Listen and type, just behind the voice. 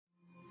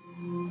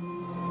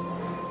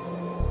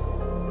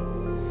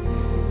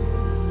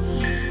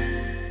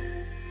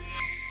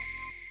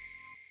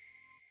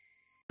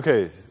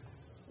Okay,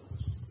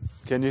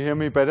 can you hear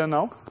me better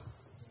now?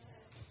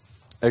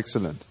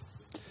 Excellent.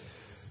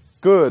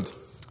 Good.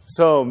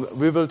 So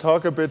we will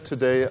talk a bit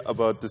today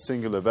about the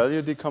singular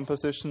value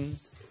decomposition,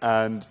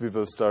 and we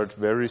will start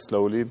very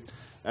slowly,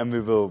 and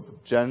we will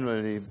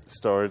generally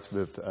start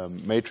with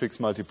matrix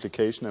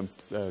multiplication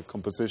and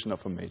composition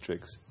of a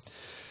matrix.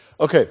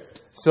 Okay,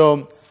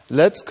 so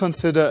let's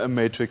consider a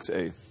matrix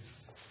A.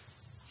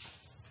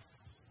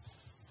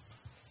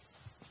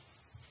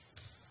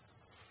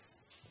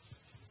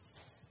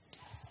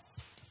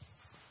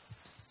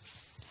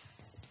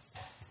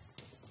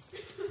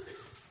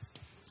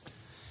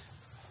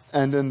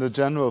 And in the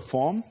general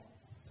form,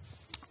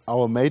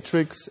 our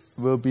matrix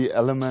will be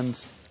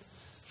element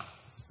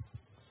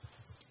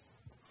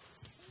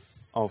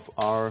of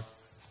R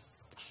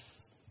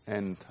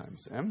n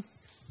times m.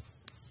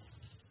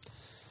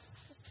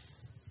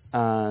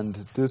 And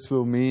this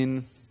will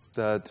mean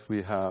that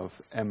we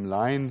have m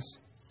lines.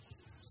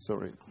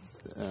 Sorry,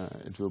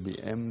 it will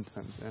be m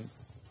times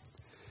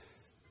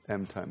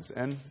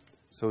n.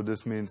 So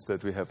this means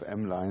that we have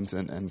m lines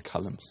and n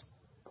columns.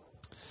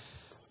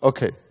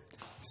 Okay.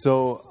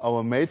 So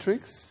our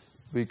matrix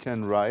we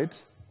can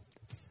write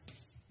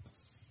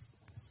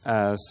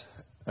as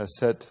a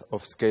set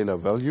of scalar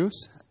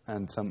values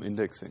and some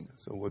indexing.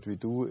 So what we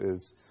do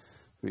is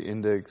we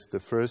index the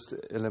first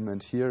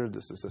element here.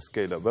 This is a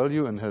scalar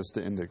value and has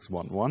the index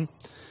 1, 1.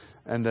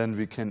 And then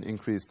we can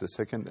increase the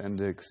second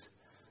index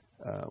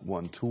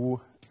 1,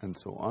 2, and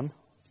so on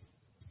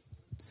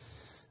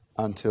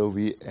until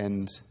we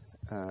end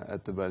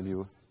at the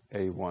value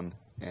A1,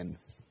 n.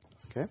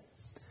 Okay?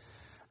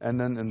 And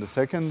then in the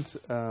second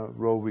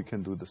row, we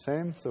can do the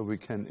same. So we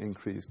can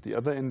increase the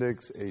other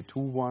index, A2,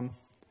 1,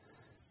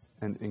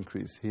 and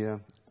increase here.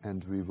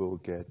 And we will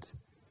get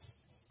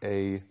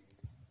A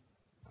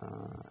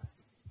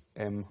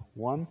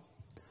M1.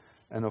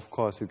 And of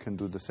course, you can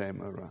do the same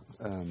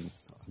on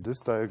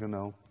this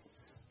diagonal.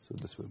 So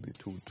this will be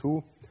 2,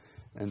 2.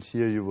 And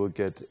here you will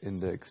get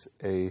index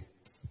A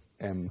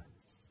M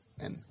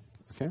n.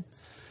 Okay?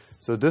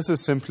 So this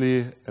is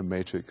simply a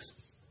matrix.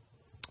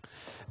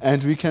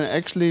 And we can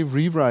actually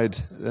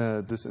rewrite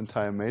this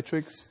entire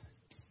matrix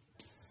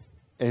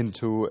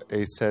into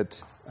a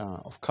set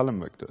of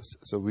column vectors.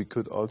 So we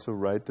could also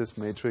write this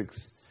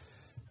matrix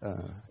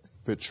a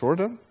bit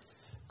shorter,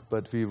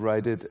 but we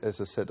write it as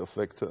a set of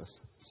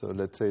vectors. So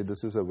let's say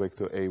this is a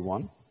vector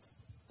A1,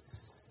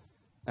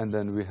 and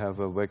then we have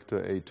a vector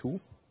A2,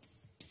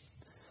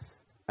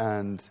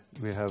 and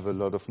we have a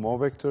lot of more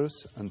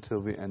vectors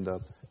until we end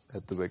up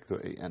at the vector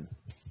AN.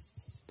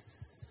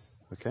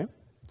 Okay?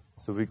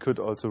 So we could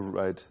also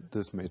write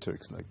this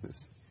matrix like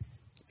this.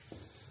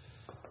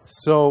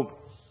 So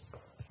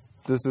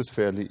this is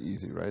fairly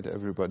easy, right?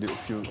 Everybody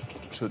of you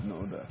should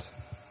know that.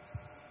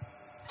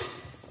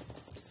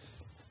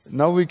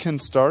 Now we can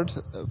start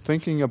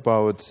thinking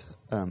about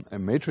a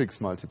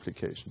matrix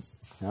multiplication.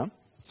 Yeah?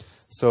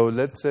 So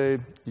let's say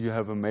you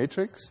have a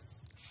matrix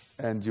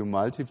and you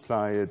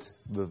multiply it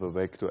with a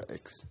vector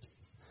x.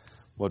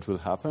 What will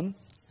happen?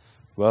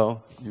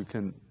 Well, you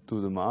can do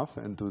the math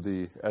and do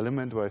the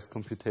element-wise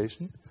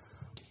computation,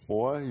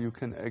 or you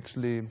can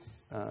actually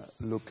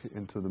look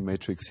into the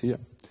matrix here.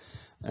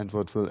 And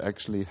what will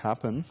actually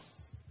happen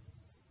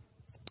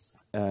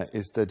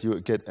is that you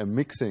get a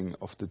mixing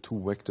of the two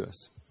vectors.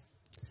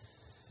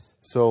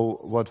 So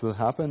what will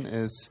happen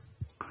is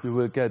you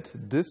will get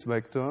this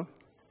vector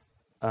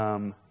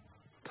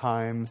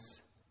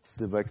times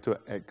the vector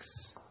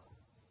x.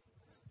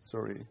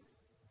 Sorry.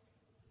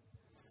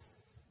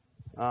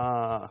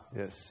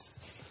 Yes.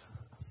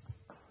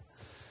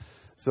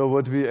 So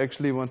what we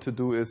actually want to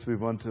do is we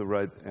want to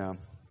write,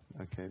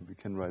 okay, we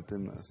can write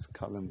them as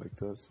column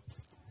vectors.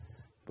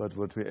 But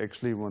what we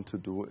actually want to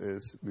do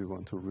is we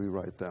want to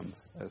rewrite them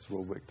as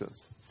row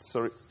vectors.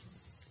 Sorry.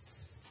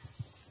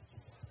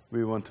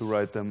 We want to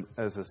write them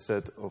as a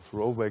set of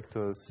row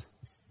vectors,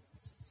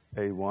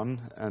 A1,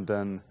 and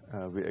then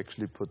we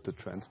actually put the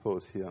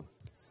transpose here.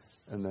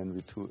 And then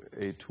we do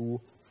A2,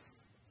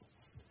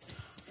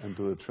 and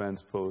do a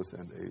transpose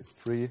and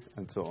A3,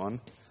 and so on,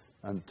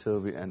 until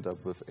we end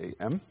up with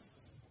AM.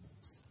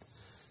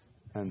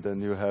 And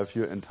then you have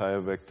your entire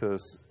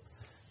vectors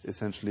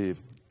essentially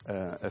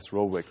as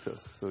row vectors.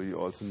 So you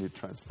also need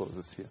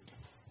transposes here.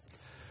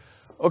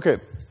 Okay,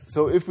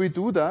 so if we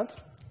do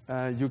that,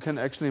 you can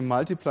actually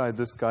multiply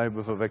this guy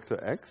with a vector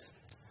x.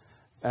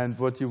 And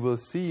what you will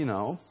see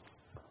now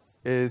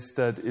is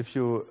that if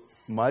you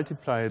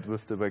multiply it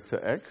with the vector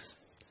x,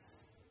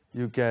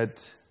 you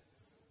get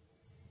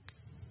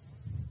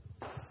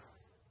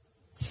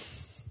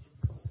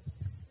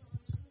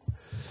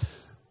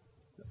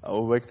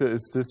our vector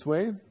is this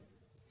way.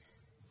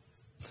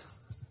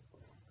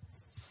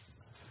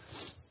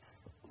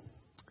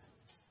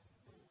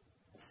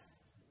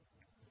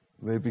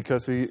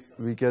 Because we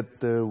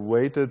get the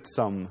weighted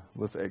sum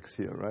with x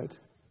here, right?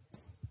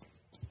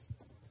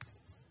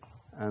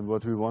 And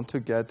what we want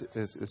to get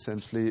is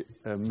essentially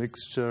a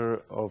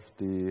mixture of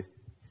the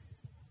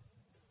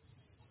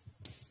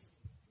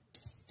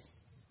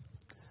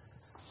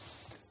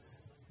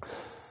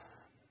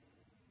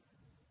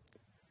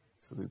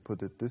we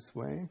put it this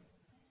way.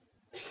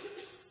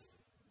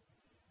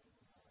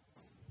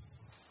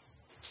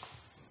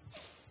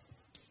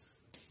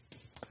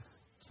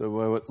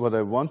 So what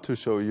I want to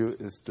show you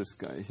is this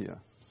guy here.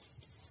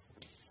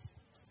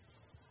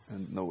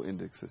 And no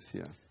indexes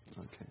here.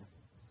 Okay.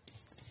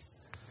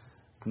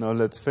 Now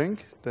let's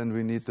think. Then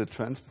we need the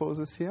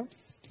transposes here.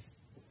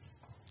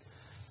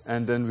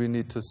 And then we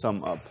need to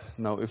sum up.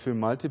 Now if we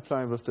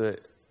multiply with the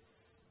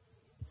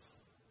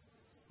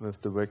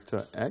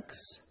vector x,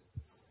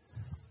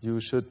 you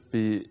should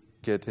be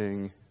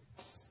getting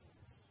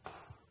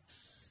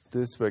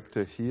this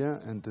vector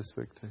here and this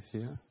vector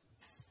here.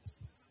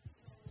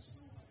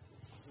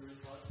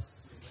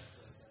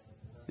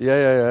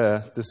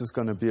 Yeah. This is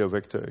going to be a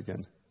vector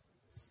again.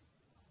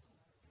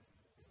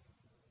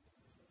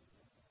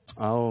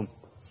 Oh.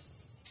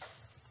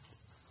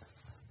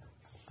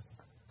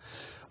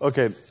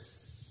 Okay.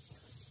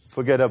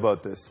 Forget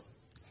about this.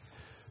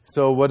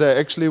 So what I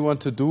actually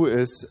want to do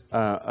is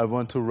I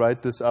want to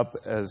write this up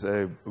as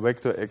a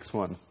vector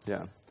x1.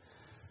 Yeah.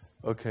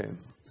 Okay.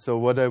 So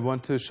what I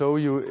want to show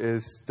you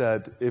is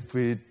that if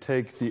we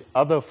take the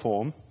other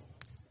form,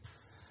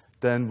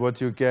 then what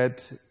you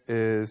get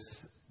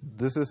is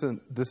this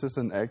is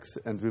an x,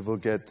 and we will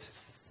get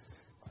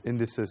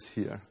indices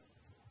here.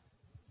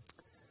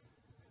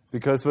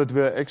 Because what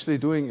we are actually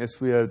doing is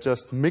we are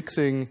just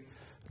mixing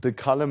the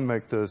column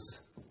vectors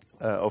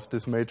of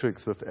this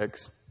matrix with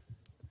x.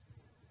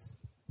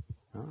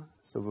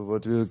 So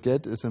what we'll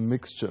get is a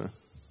mixture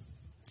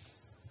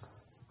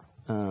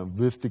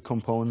with the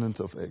components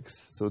of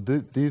x. So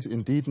these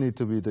indeed need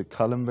to be the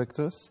column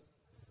vectors.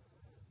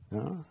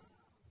 Yeah?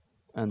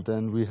 And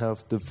then we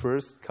have the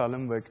first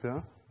column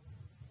vector.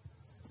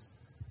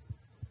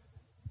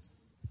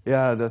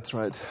 Yeah, that's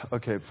right.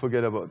 Okay,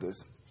 forget about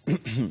this.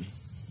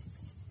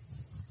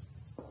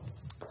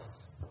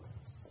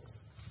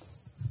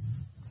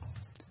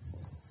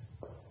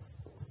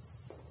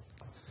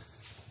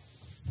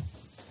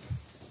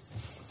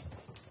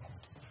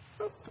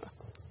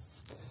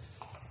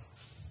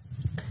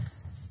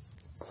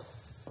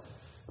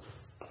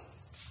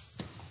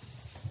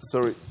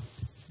 Sorry.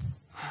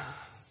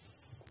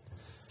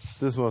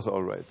 This was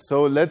all right.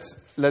 So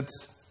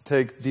let's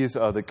take, these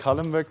are the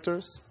column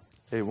vectors,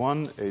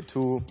 A1,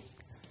 A2,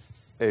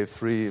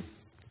 A3,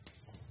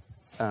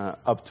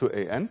 up to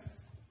AN.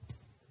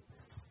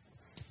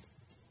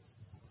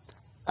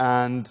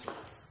 And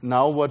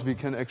now what we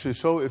can actually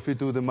show, if we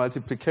do the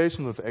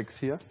multiplication with x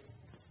here,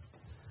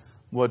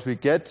 what we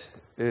get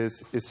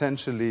is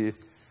essentially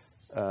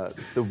the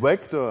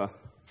vector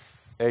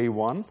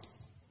A1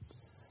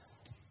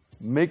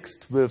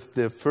 mixed with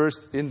the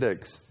first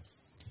index.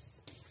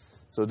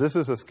 So this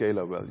is a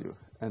scalar value.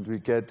 And we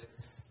get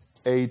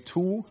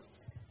A2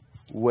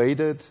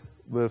 weighted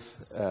with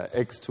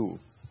x2.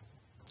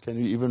 Can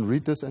you even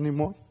read this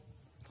anymore?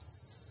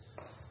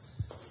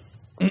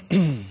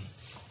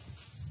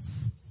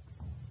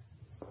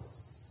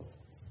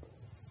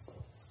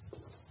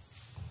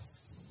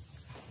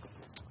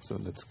 So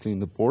let's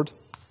clean the board.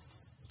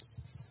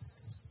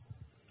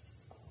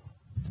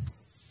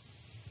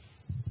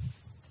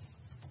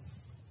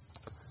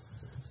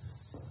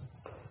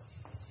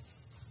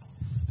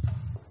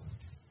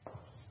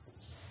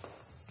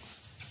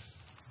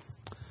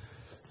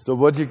 So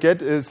what you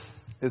get is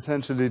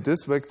essentially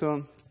this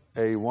vector,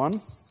 A1,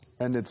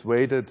 and it's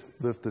weighted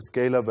with the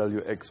scalar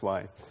value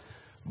xy,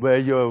 where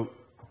your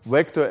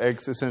vector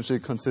x essentially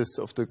consists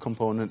of the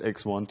component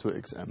x1 to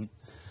xm.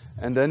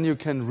 And then you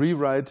can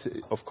rewrite,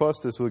 of course,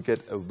 this will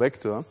get a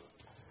vector,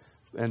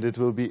 and it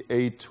will be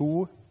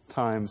A2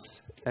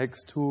 times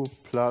x2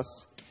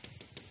 plus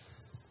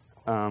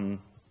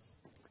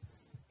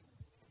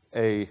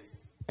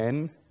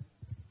AN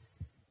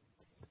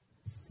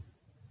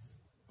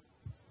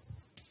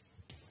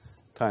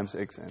times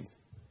xn.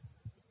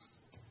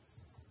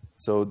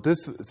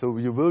 So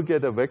you will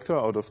get a vector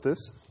out of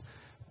this,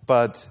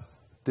 but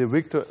the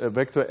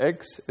vector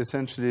x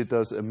essentially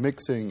does a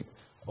mixing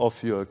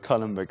of your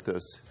column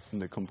vectors in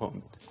the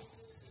component.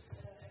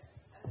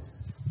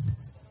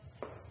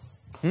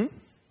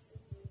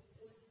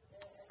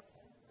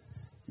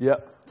 Yeah,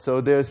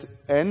 so there's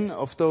n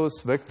of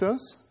those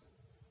vectors,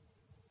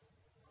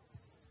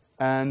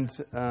 and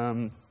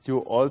you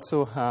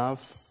also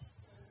have,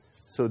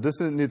 so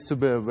this needs to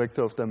be a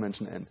vector of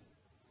dimension n,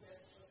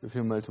 if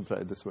you multiply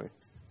it this way.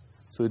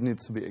 So it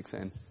needs to be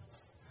xn.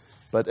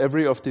 But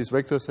every of these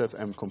vectors have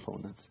m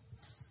components.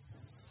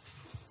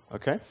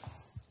 Okay?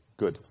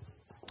 Good.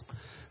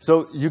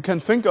 So you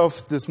can think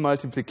of this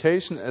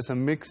multiplication as a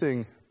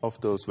mixing of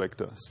those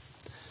vectors,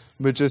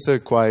 which is a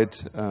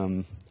quite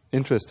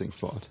interesting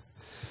thought.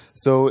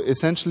 So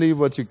essentially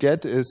what you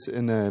get is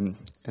in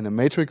a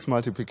matrix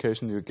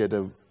multiplication, you get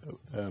a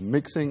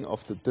mixing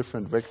of the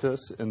different vectors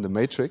in the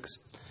matrix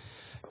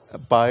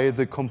by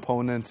the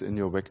components in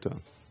your vector.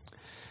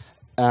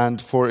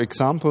 And for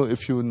example,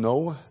 if you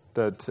know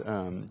that,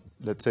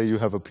 let's say you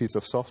have a piece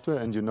of software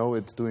and you know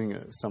it's doing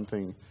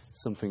something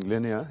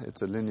linear,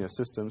 it's a linear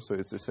system, so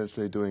it's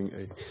essentially doing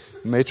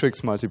a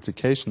matrix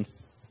multiplication.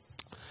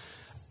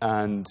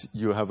 and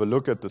you have a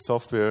look at the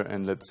software,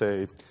 and let's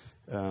say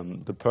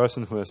the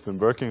person who has been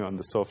working on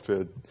the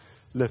software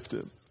left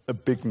a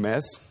big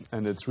mess,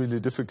 and it's really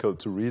difficult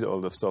to read all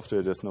the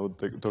software. There's no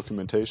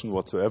documentation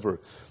whatsoever.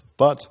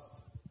 But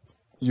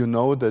you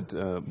know that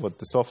what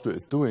the software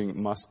is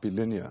doing must be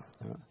linear.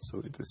 So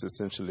it is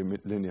essentially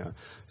linear.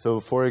 So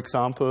for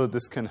example,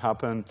 this can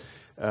happen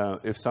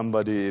if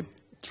somebody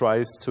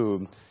tries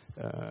to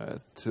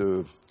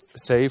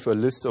save a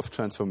list of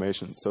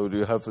transformations. So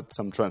you have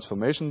some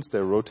transformations,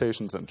 there are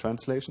rotations and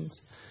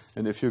translations.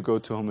 And if you go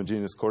to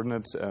homogeneous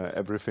coordinates,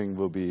 everything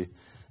will be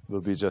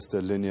just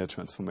a linear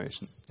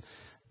transformation.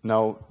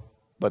 Now,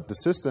 but the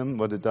system,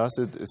 what it does,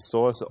 it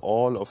stores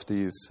all of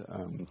these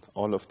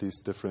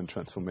different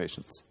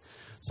transformations.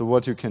 So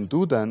what you can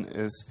do then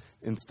is,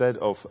 instead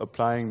of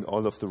applying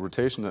all of the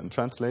rotation and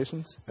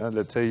translations,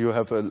 let's say you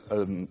have a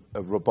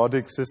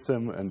robotic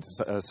system and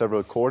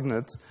several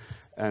coordinates,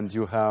 and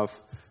you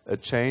have a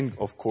chain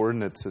of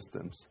coordinate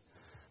systems.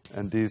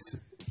 And these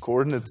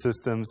coordinate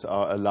systems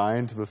are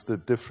aligned with the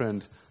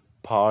different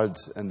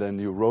parts, and then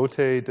you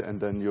rotate, and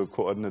then your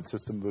coordinate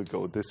system will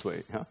go this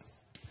way.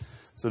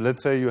 So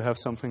let's say you have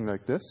something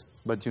like this,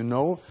 but you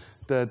know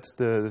that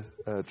the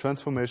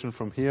transformation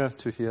from here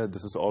to here,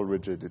 this is all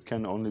rigid. It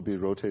can only be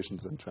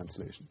rotations and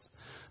translations.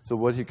 So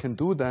what you can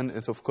do then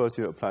is, of course,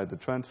 you apply the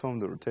transform,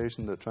 the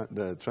rotation,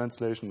 the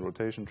translation,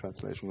 rotation,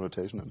 translation,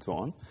 rotation, and so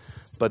on.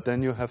 But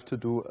then you have to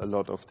do a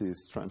lot of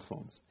these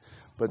transforms.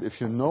 But if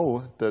you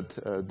know that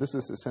this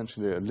is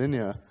essentially a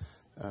linear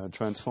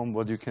transform,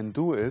 what you can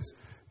do is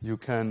you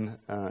can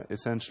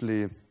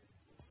essentially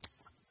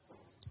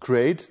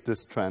create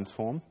this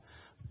transform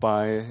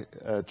by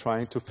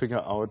trying to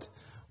figure out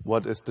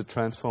what is the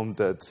transform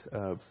that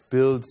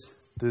builds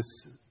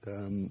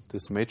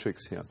this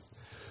matrix here.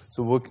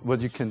 So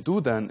what you can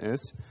do then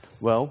is,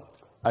 well,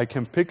 I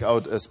can pick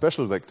out a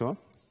special vector,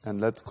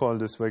 and let's call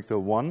this vector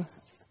 1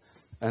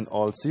 and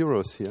all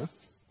zeros here.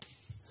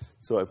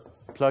 So I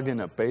plug in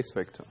a base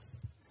vector.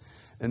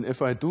 And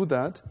if I do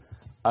that,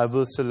 I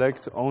will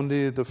select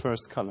only the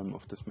first column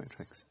of this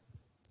matrix.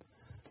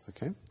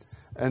 Okay?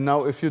 And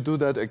now if you do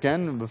that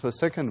again with a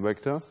second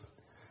vector,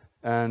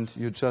 and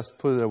you just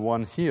put a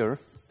 1 here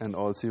and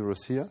all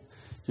zeros here,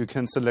 you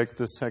can select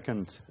the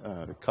second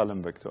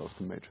column vector of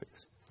the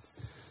matrix.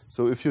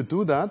 So if you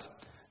do that,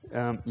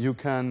 you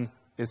can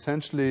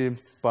essentially,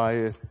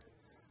 by,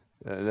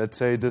 let's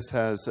say this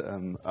has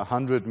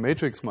 100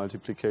 matrix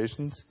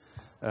multiplications,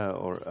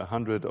 or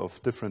 100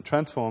 of different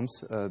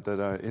transforms that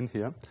are in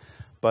here,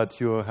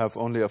 but you have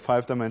only a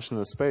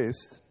 5-dimensional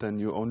space, then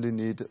you only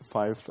need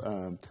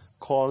 5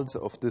 calls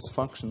of this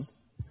function,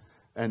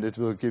 and it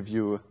will give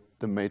you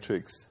the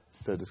matrix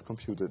that is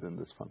computed in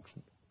this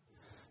function.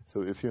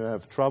 So if you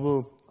have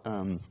trouble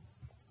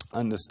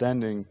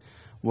understanding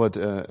what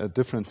a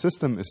different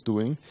system is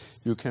doing,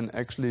 you can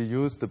actually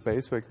use the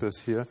base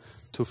vectors here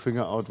to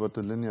figure out what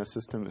the linear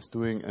system is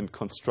doing and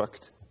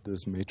construct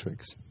this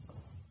matrix.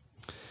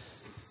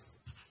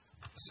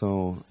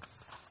 So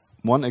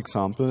one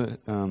example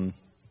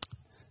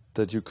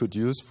that you could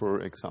use,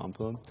 for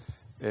example,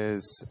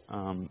 is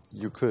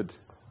you could,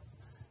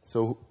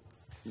 sorry.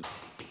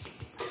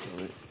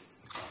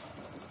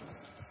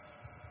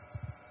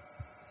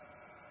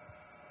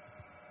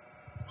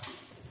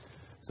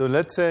 So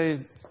let's say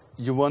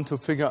you want to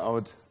figure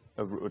out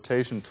a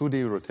rotation,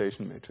 2D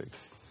rotation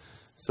matrix.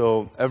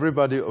 So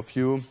everybody of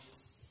you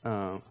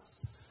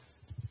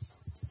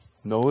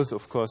knows,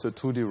 of course, a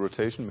 2D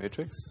rotation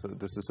matrix. So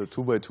this is a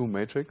 2x2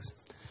 matrix.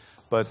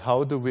 But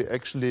how do we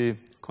actually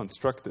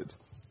construct it?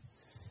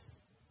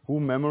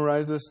 Who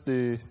memorizes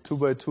the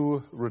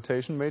 2x2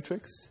 rotation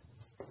matrix?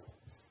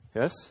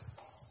 Yes?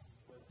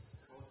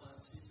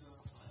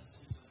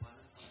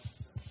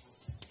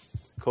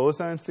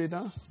 Cosine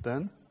theta,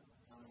 then?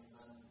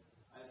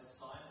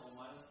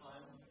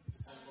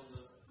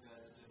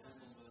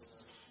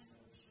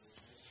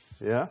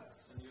 Yeah?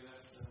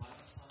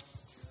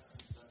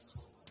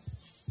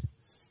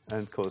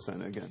 And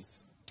cosine again.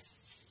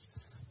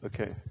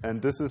 Okay,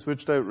 and this is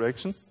which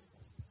direction?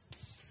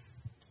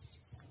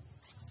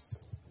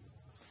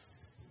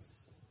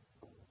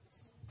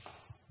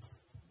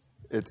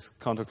 It's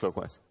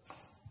counterclockwise.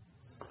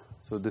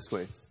 So this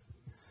way.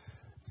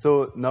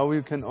 So now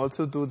you can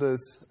also do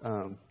this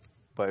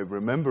by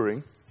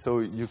remembering. So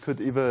you could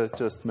either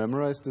just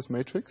memorize this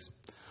matrix,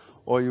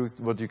 or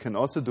what you can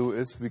also do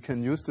is we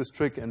can use this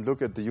trick and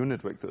look at the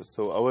unit vectors.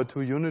 So our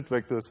 2 unit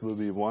vectors will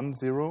be 1,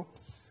 0,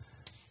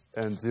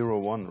 and 0,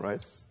 1,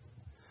 right?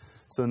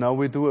 So now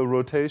we do a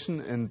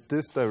rotation in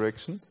this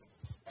direction.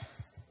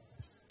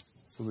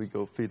 So we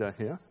go theta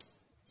here.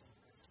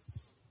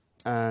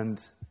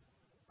 And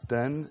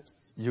then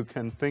you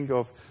can think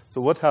of, so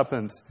what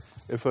happens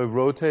if I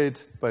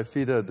rotate by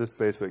theta this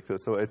base vector?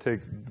 So I take,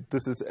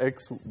 this is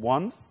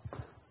x1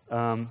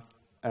 and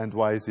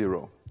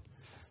y0.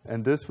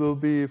 And this will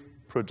be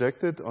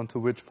projected onto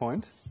which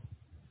point?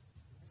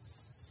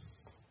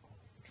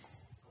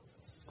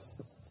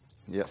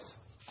 Yes.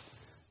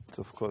 It's,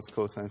 of course,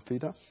 cosine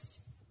theta.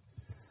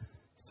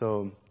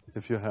 So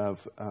if you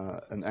have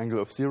an angle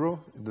of 0,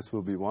 this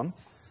will be 1,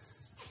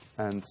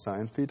 and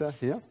sine theta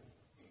here.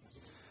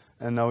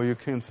 And now you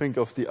can think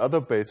of the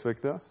other base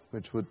vector,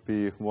 which would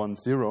be 1,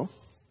 0.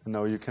 And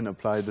now you can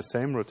apply the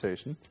same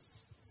rotation,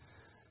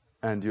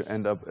 and you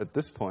end up at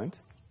this point.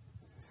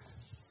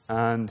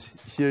 And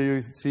here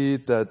you see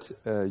that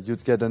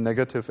you'd get a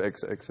negative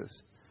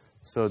x-axis.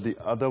 So the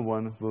other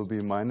one will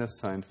be minus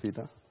sine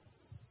theta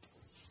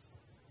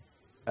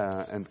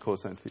and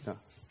cosine theta.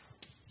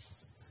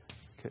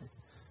 Okay.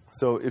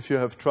 So if you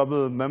have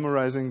trouble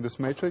memorizing this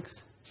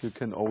matrix, you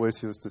can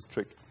always use this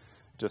trick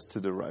just to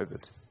derive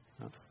it.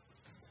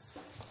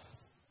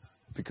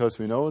 Because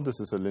we know this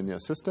is a linear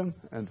system,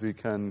 and we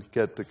can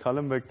get the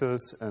column vectors,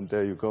 and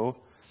there you go.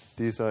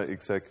 These are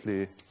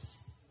exactly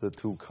the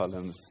 2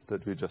 columns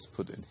that we just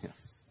put in here.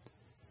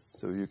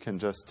 So you can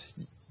just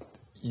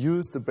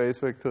use the base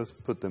vectors,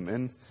 put them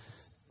in,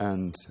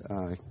 and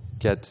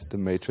get the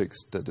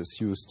matrix that is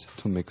used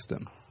to mix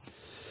them.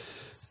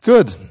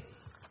 Good.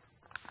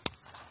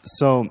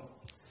 So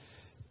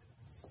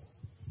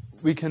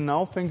we can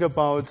now think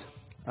about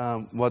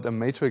what a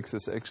matrix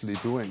is actually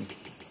doing.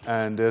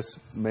 And there's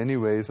many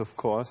ways, of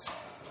course,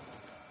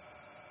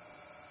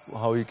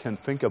 how you can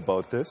think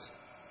about this.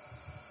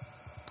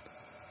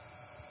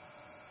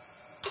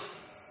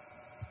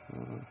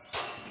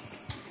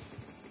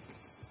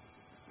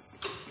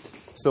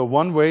 So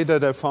one way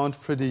that I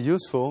found pretty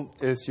useful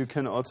is you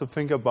can also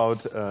think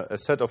about a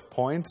set of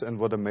points and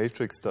what a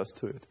matrix does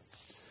to it.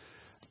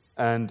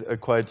 And a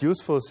quite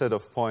useful set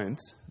of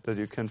points that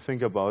you can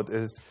think about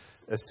is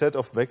a set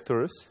of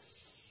vectors.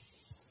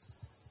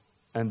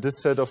 And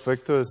this set of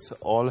vectors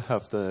all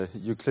have the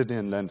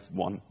Euclidean length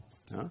 1.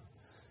 Yeah?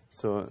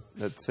 So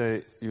let's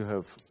say you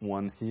have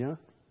 1 here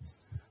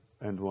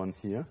and 1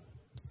 here.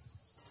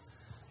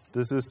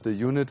 This is the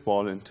unit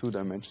ball in 2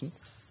 dimensions.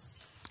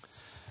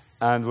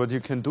 And what you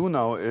can do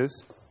now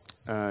is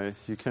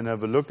you can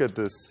have a look at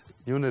this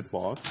unit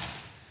ball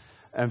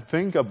and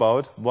think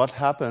about what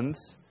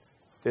happens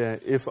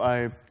if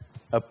I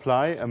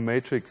apply a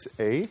matrix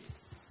A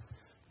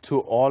to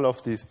all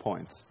of these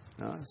points.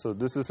 So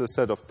this is a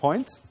set of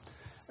points,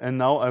 and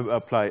now I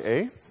apply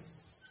A,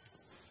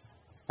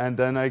 and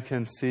then I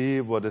can see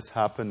what is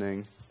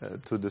happening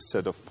to this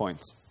set of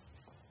points.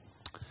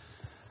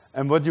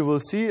 And what you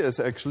will see is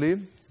actually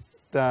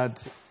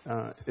that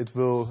it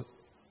will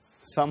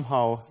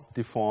somehow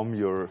deform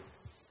your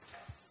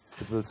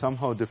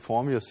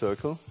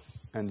circle,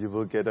 and you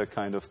will get a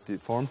kind of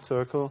deformed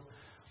circle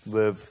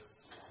with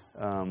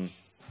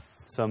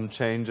some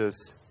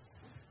changes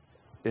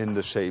in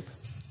the shape.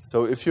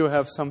 So if you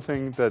have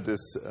something that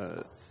is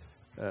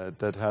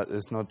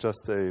not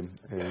just a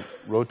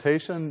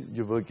rotation,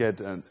 you will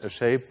get a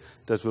shape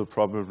that will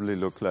probably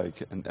look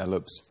like an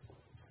ellipse.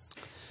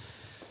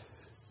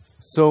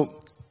 So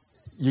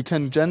you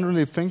can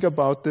generally think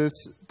about this,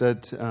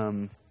 that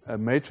a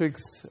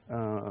matrix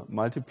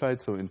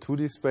multiplied, so in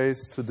 2D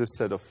space, to this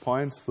set of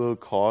points will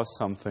cause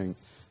something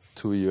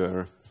to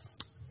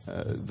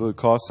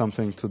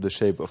the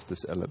shape of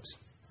this ellipse.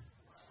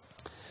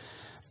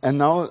 And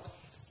now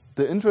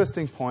the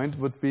interesting point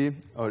would be,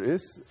 or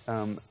is,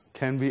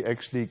 can we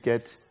actually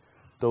get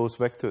those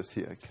vectors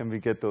here? Can we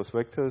get those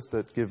vectors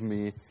that give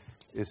me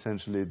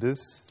essentially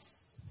this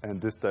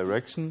and this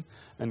direction?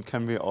 And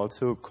can we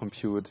also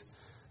compute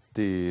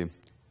the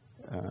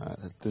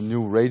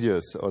new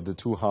radius, or the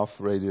 2/2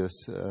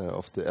 radius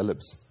of the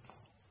ellipse?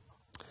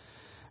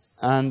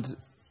 And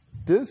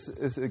this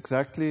is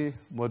exactly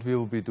what we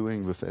will be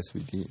doing with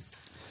SVD.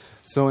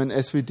 So in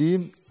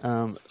SVD,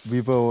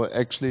 we will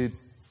actually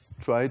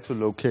try to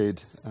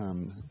locate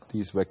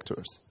these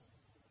vectors.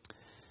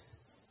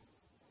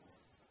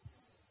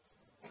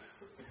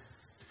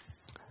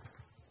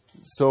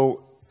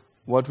 So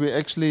what we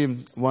actually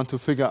want to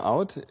figure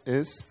out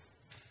is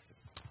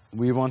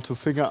we want to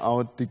figure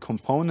out the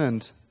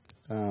component,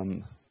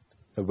 a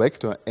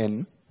vector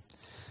n,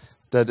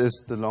 that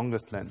is the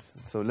longest length.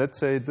 So let's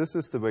say this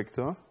is the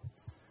vector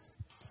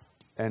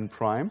n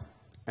prime,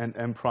 and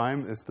n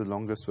prime is the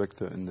longest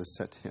vector in this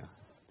set here.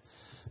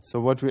 So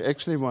what we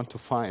actually want to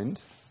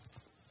find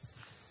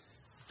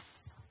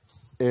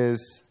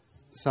is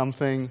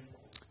something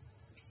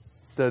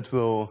that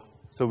will,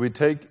 so we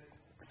take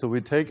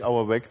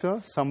our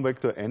vector, some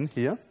vector n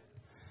here,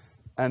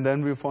 and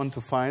then we want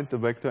to find the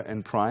vector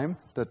n prime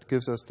that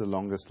gives us the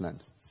longest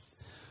length.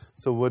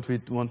 So what we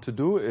want to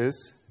do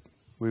is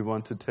we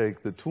want to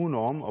take the 2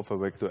 norm of a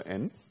vector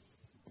n,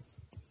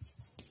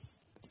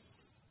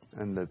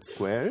 and let's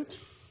square it,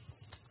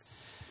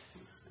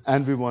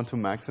 and we want to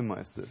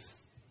maximize this.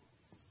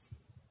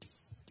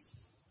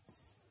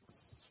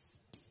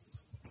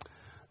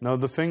 Now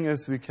the thing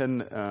is, we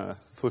can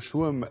for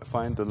sure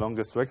find the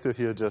longest vector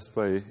here just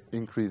by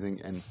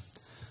increasing n.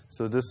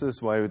 So this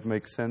is why it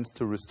makes sense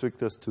to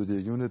restrict us to the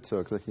unit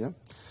circle here.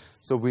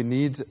 So we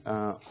need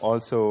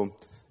also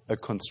a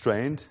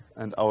constraint,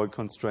 and our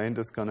constraint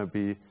is going to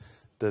be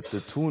that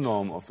the 2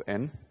 norm of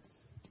n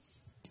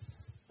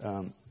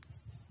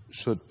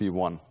should be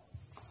 1.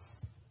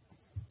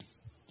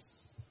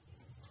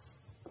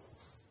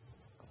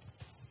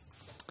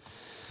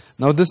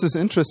 Now this is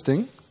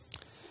interesting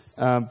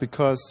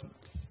because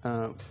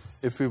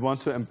if we want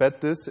to embed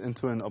this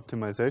into an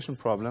optimization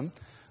problem,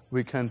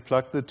 we can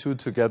plug the two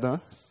together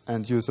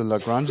and use a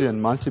Lagrangian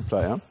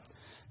multiplier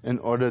in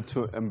order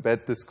to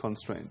embed this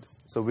constraint.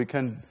 So we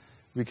can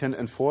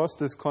enforce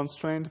this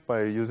constraint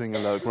by using a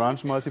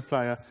Lagrange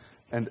multiplier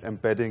and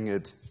embedding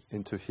it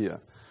into here.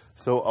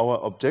 So our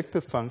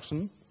objective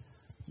function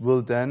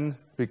will then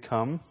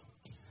become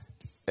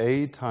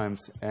a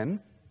times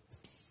n.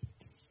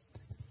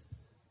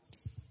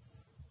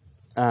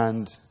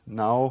 And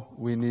now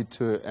we need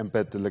to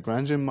embed the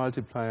Lagrangian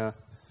multiplier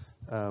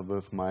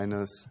with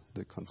minus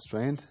the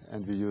constraint.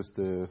 And we use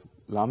the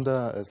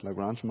lambda as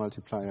Lagrange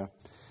multiplier.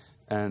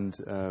 And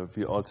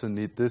we also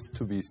need this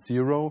to be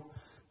 0.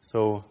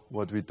 So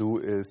what we do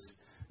is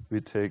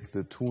we take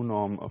the 2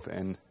 norm of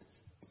n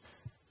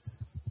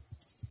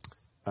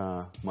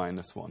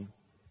minus 1.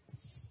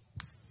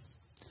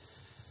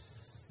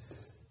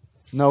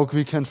 Now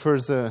we can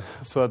further.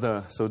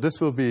 So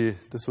this will be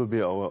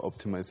our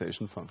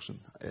optimization function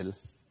L.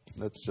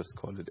 Let's just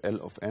call it L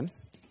of n,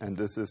 and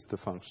this is the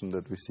function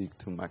that we seek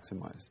to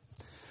maximize.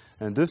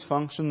 And this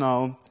function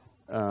now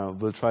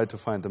will try to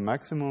find the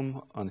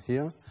maximum on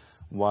here,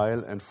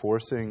 while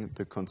enforcing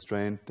the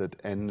constraint that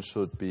n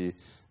should be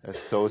as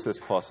close as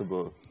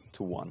possible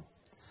to 1.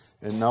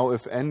 And now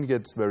if n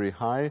gets very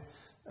high,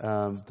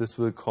 this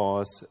will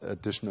cause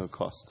additional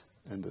cost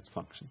in this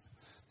function.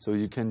 So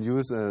you can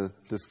use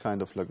this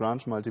kind of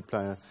Lagrange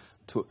multiplier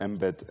to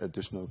embed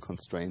additional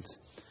constraints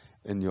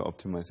in your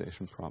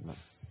optimization problem.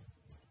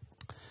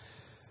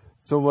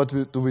 So what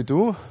do we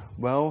do?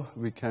 Well,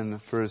 we can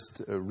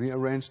first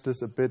rearrange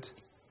this a bit,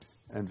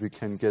 and we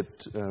can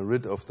get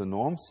rid of the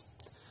norms.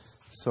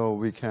 So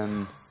we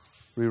can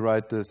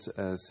rewrite this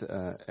as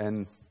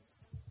n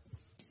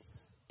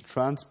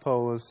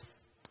transpose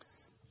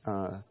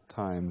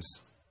times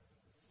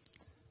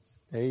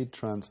a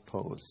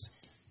transpose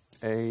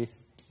a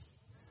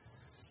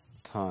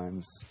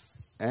times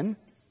n.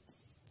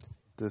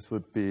 This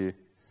would be,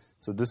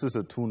 so this is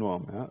a 2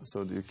 norm, yeah?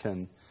 So you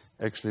can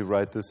actually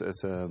write this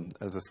as a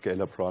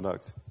scalar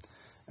product.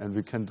 And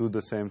we can do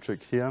the same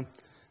trick here.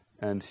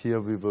 And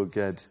here we will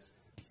get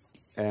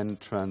n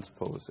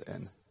transpose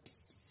n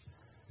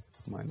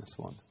minus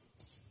 1.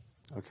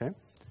 Okay?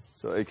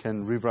 So I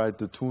can rewrite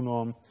the 2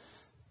 norm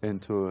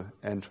into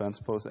n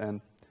transpose n,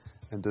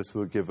 and this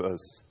will give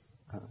us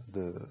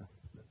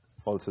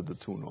also the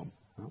 2 norm.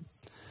 Yeah?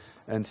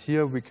 And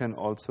here we can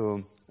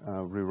also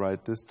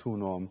rewrite this 2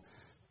 norm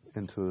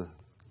into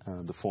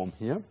the form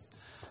here.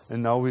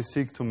 And now we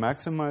seek to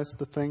maximize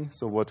the thing.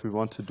 So what we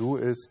want to do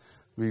is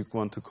we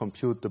want to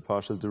compute the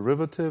partial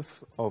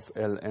derivative of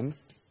Ln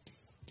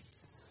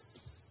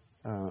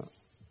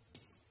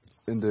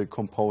in the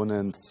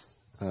components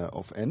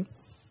of n.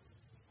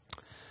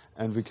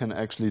 And we can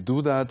actually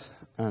do that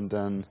and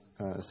then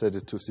set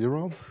it to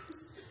 0.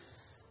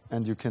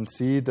 And you can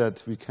see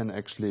that we can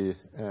actually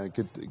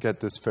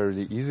get this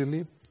fairly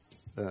easily.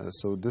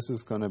 So this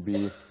is going to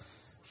be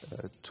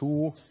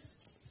 2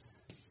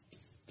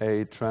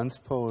 a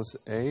transpose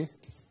a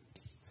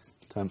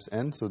times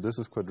n. So this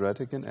is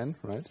quadratic in n,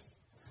 right?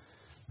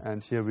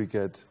 And here we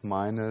get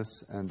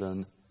minus and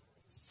then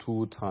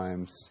 2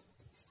 times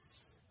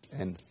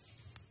n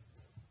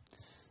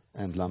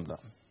and lambda.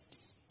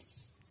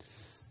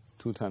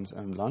 2 times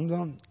n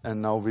lambda.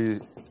 And now we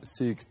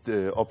seek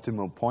the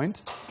optimal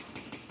point.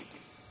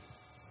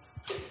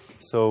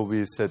 So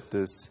we set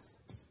this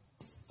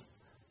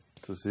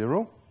to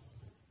 0.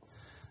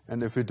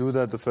 And if we do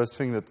that, the first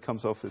thing that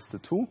comes off is the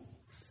 2.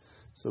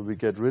 So we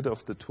get rid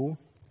of the 2.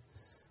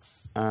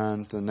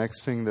 And the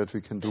next thing that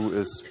we can do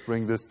is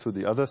bring this to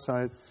the other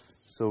side.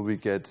 So we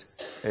get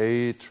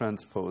a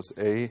transpose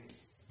a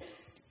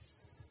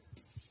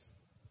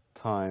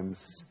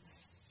times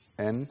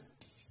n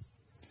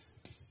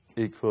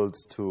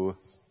equals to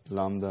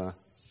lambda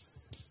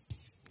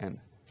n.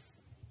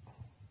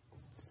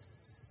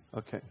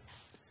 Okay.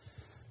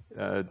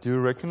 Do you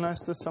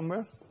recognize this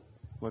somewhere?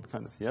 What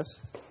kind of,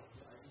 yes?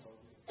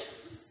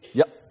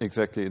 Yeah,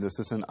 exactly. This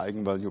is an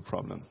eigenvalue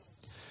problem.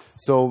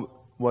 So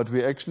what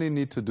we actually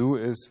need to do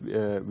is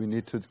we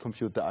need to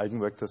compute the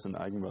eigenvectors and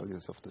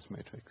eigenvalues of this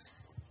matrix.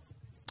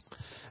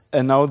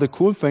 And now the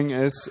cool thing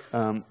is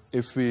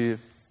if we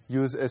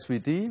use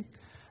SVD,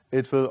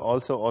 it will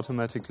also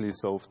automatically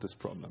solve this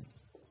problem.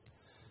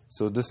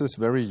 So this is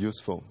very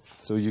useful.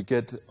 So you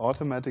get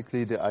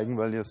automatically the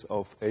eigenvalues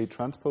of A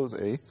transpose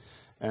A,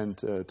 and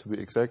to be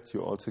exact,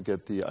 you also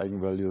get the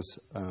eigenvalues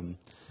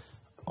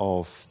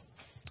of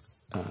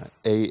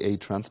A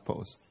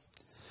transpose.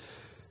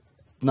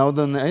 Now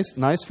the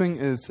nice thing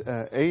is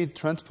A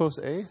transpose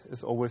A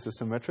is always a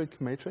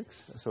symmetric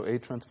matrix, so A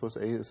transpose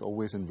A is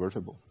always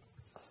invertible.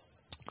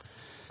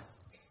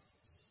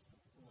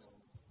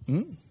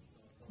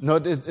 No,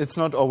 it's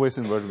not always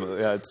invertible.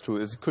 Yeah, it's true.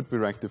 It could be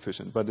rank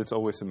deficient, but it's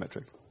always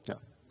symmetric.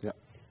 Yeah,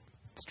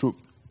 it's true.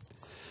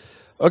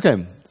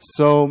 Okay,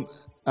 so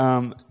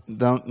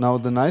now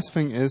the nice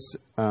thing is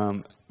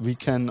we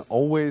can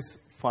always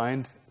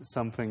find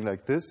something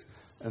like this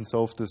and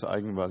solve this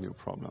eigenvalue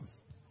problem.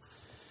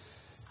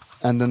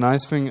 And the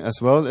nice thing as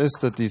well is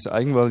that these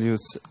eigenvalues,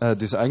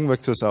 these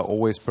eigenvectors are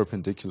always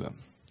perpendicular.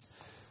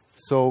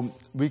 So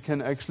we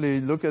can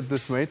actually look at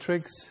this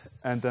matrix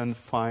and then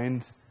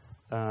find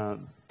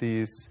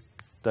these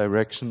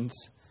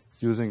directions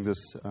using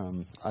this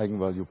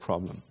eigenvalue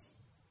problem.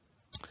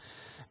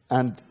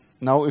 And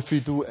now if we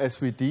do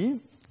SVD,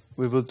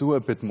 we will do a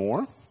bit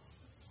more.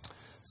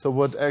 So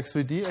what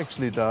SVD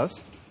actually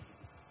does,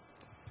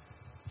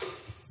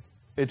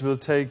 it will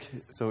take,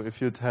 so if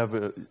you'd have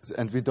a,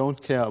 and we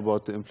don't care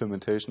about the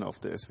implementation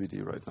of the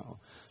SVD right now.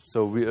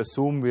 So we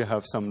assume we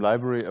have some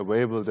library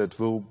available that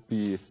will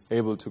be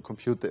able to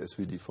compute the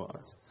SVD for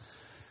us.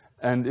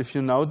 And if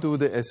you now do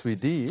the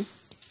SVD,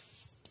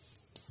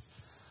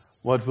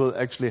 what will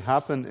actually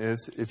happen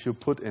is if you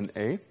put in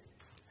A,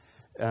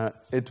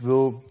 it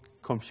will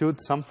compute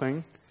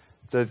something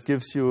that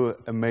gives you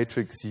a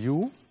matrix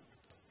U,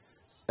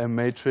 a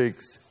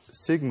matrix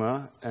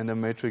sigma, and a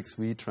matrix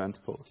V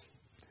transpose.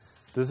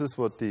 This is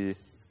what the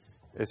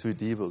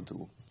SVD will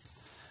do.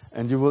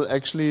 And you will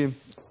actually,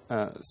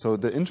 so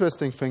the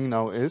interesting thing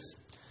now is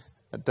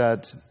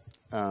that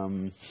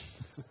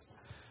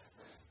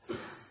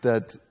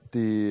that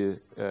the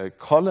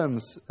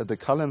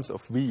columns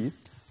of V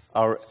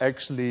are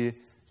actually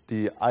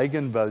the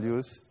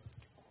eigenvalues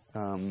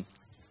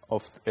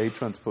of A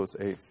transpose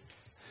A.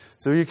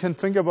 So you can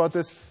think about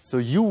this. So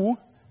U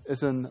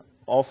is an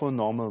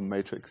orthonormal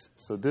matrix.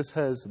 So this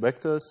has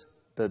vectors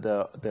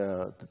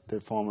that they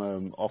form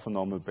an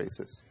orthonormal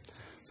basis.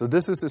 So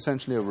this is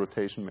essentially a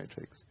rotation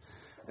matrix.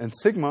 And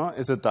sigma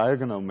is a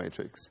diagonal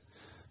matrix.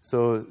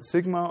 So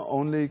sigma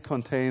only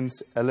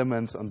contains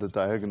elements on the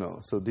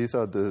diagonal. So these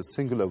are the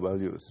singular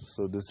values.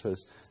 So this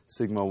has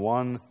sigma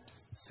 1,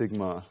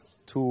 sigma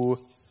 2,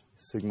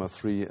 sigma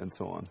 3, and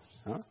so on.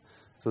 Yeah?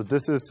 So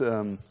this is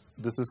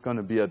going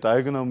to be a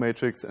diagonal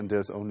matrix, and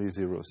there's only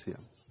zeros here.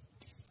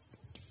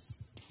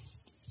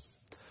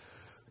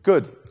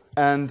 Good.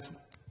 And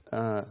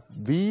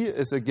V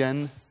is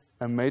again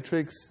a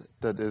matrix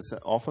that is an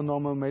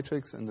orthonormal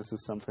matrix, and this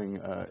is something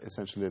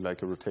essentially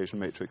like a rotation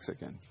matrix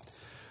again.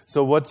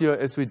 So what your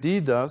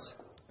SVD does,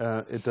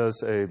 it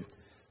does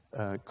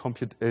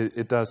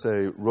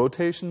a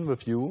rotation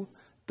with U,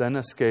 then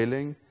a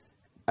scaling,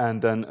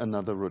 and then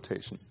another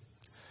rotation.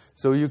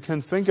 So you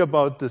can think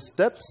about the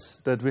steps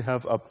that we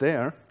have up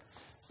there.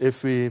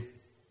 If we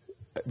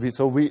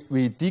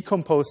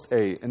decomposed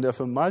A, and if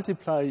I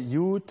multiply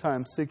U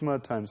times sigma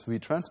times V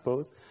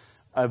transpose,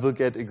 I will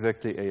get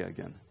exactly A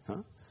again.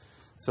 Huh?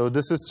 So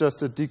this is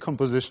just a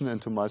decomposition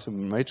into multiple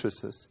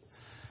matrices.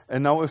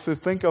 And now if we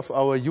think of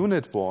our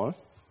unit ball,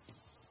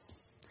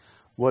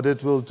 what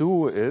it will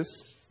do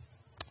is,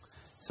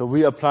 so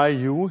we apply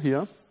U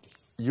here.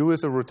 U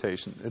is a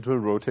rotation. It will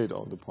rotate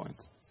all the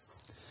points.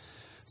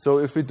 So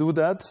if we do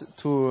that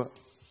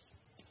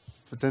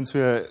since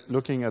we are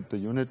looking at the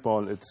unit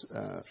ball, it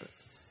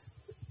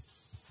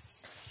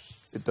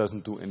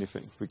doesn't do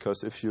anything,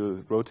 because if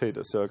you rotate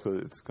a circle,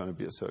 it's going to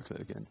be a circle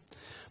again.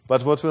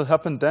 But what will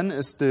happen then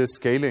is the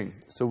scaling.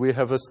 So we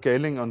have a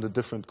scaling on the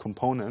different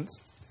components.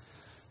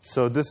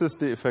 So this is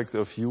the effect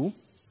of U.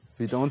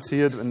 We don't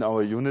see it in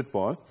our unit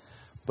ball.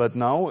 But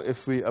now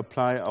if we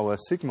apply our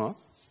sigma,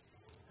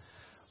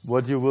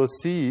 what you will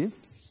see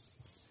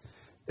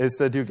is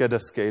that you get a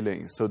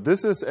scaling. So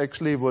this is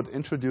actually what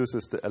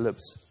introduces the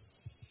ellipse.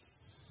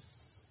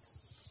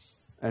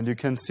 And you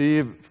can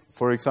see,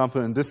 for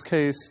example, in this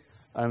case,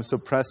 I'm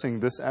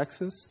suppressing this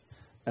axis,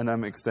 and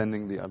I'm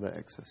extending the other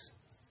axis.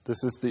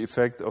 This is the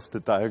effect of the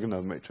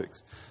diagonal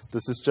matrix.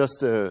 This is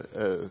just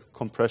a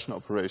compression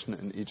operation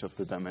in each of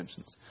the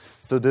dimensions.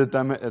 So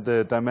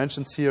the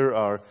dimensions here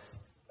are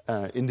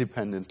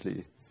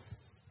independently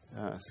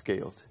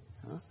scaled.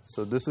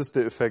 So this is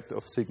the effect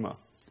of sigma.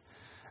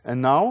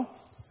 And now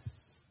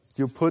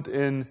you put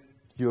in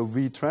your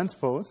V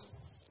transpose,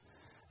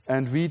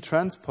 and V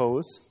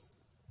transpose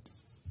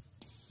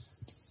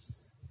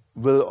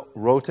will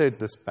rotate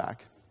this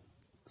back.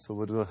 So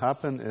what will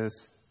happen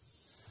is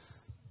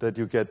that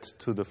you get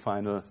to the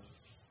final.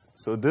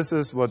 So this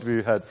is what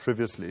we had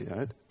previously,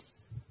 right?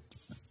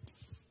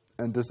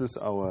 And this is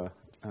our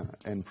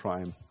n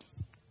prime.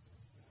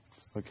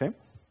 Okay?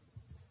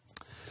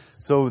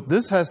 So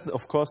this has,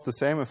 of course, the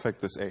same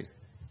effect as A,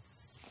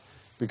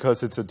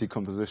 because it's a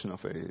decomposition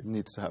of A. It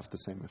needs to have the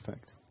same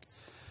effect.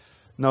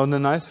 Now, the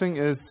nice thing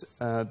is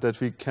that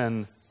we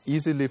can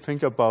easily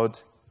think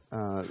about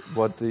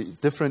what the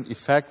different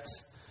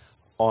effects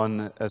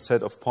on a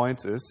set of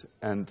points is,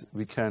 and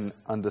we can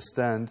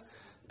understand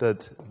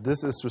that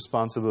this is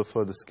responsible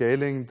for the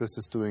scaling, this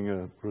is doing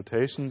a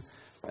rotation,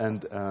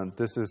 and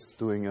this is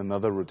doing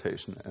another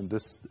rotation. And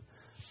this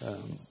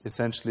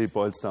essentially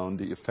boils down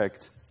the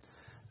effect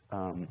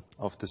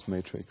of this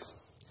matrix.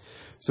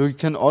 So we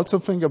can also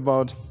think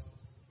about,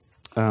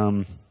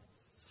 so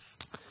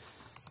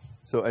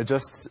I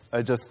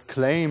just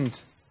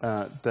claimed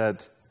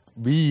that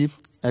V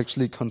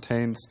actually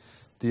contains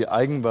the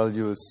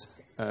eigenvalues,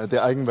 the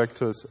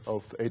eigenvectors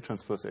of A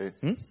transpose A.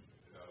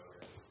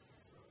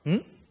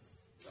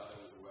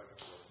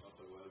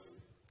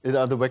 It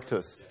are the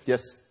vectors.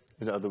 Yes,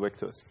 it are the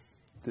vectors.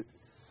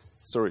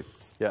 Sorry.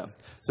 Yeah.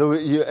 So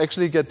you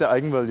actually get the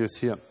eigenvalues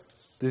here.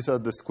 These are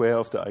the square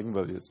of the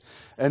eigenvalues.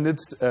 And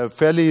it's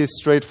fairly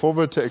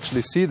straightforward to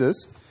actually see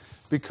this,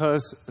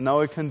 because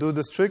now I can do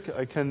this trick.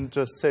 I can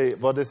just say,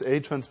 what is A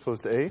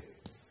transpose A?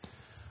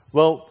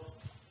 Well,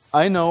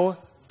 I know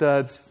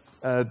that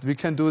we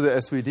can do the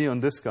SVD on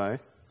this guy.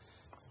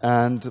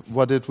 And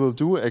what it will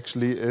do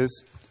actually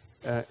is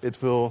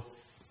it will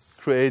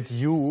create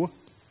U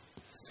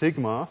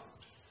sigma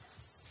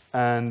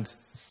and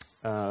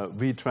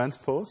V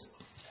transpose.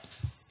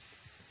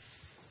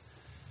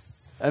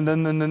 And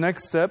then in the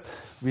next step,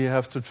 we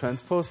have to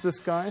transpose this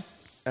guy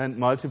and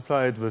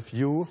multiply it with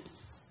U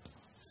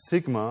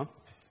sigma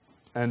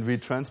and V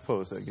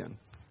transpose again.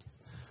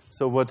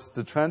 So what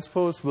the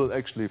transpose will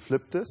actually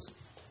flip this.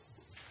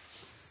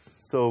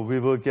 So we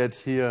will get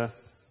here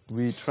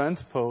V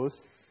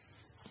transpose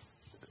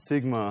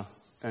sigma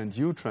and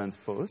U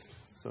transposed.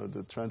 So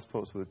the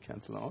transpose will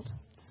cancel out.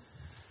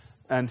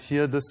 And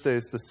here this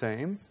stays the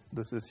same.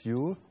 This is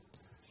U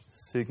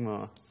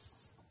sigma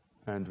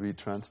and V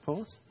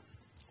transpose.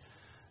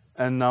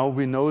 And now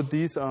we know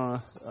these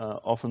are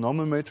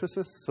orthonormal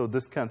matrices, so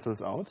this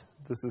cancels out.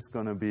 This is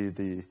going to be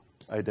the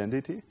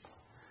identity.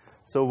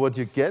 So what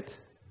you get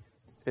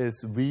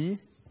is V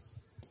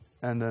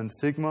and then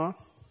sigma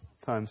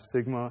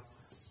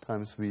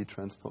times V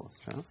transpose.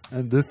 Yeah?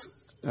 And this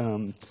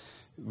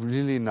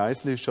really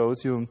nicely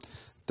shows you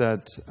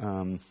that,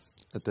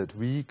 that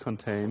V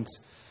contains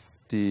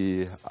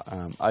the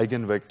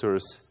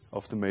eigenvectors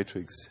of the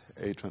matrix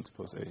A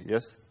transpose A.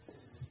 Yes?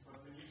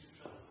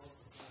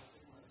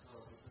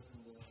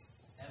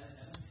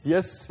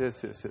 Yes.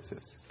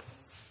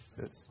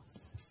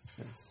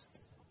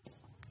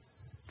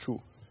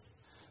 True.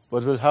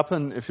 What will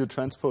happen if you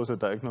transpose a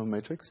diagonal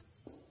matrix?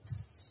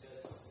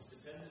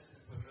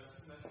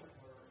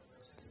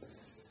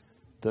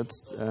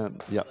 That's,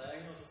 yeah.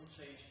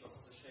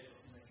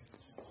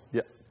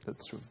 Yeah,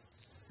 that's true.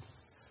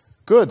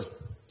 Good.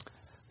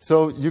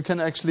 So you can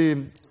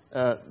actually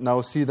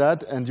now see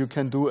that, and you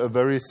can do a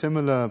very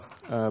similar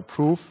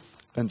proof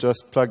and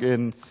just plug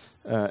in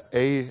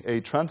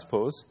A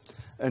transpose.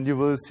 And you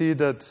will see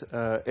that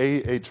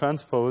A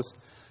transpose,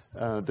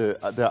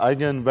 the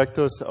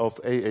eigenvectors of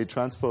A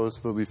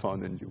transpose will be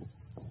found in U.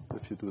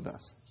 If you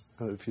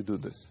do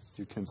this,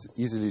 you can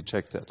easily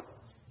check that.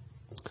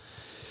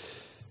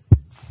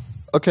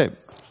 Okay,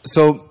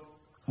 so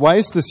why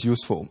is this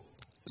useful?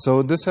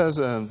 So this has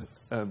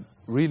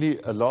really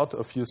a lot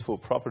of useful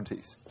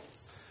properties.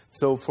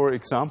 So for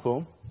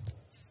example,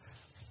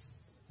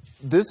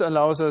 this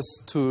allows us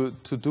to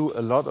do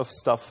a lot of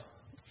stuff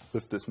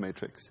with this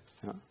matrix.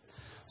 Yeah?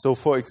 So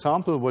for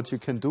example, what you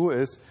can do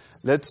is,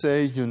 let's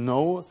say you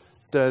know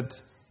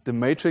that the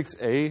matrix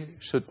A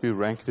should be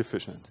rank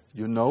deficient.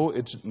 You know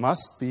it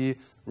must be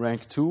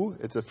rank 2.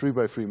 It's a 3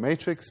 by 3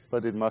 matrix,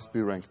 but it must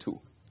be rank 2.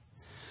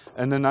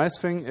 And the nice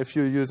thing, if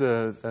you use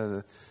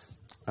a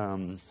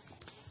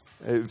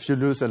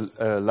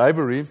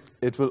library,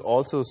 it will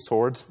also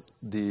sort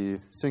the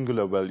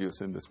singular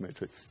values in this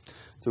matrix.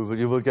 So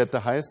you will get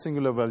the highest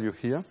singular value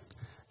here,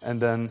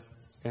 and then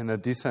in a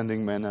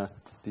descending manner,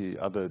 the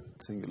other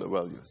singular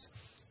values.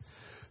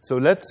 So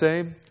let's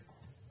say,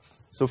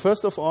 so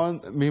first of all,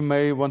 we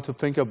may want to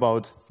think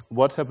about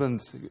what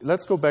happens.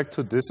 Let's go back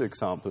to this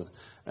example.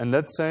 And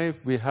let's say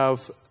we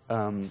have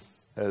we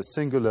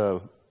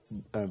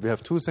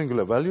have two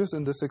singular values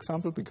in this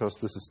example because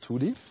this is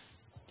 2D.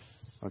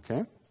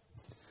 Okay?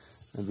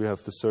 And we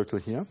have the circle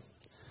here.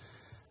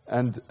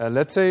 And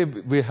let's say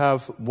we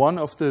have one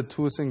of the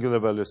two singular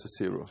values is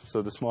 0.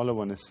 So the smaller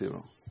one is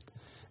 0.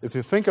 If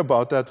you think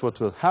about that, what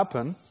will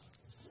happen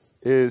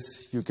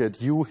is you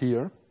get U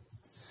here.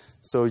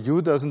 So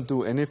U doesn't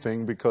do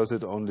anything because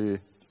it only,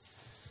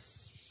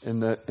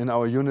 in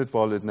our unit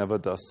ball, it never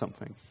does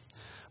something.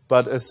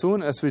 But as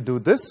soon as we do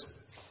this,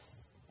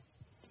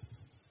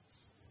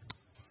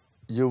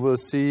 you will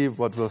see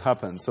what will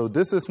happen. So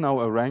this is now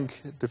a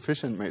rank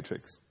deficient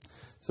matrix.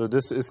 So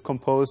this is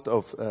composed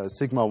of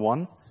sigma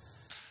 1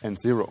 and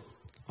 0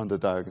 on the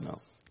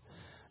diagonal.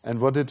 And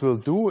what it will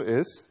do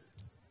is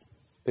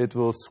it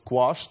will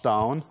squash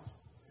down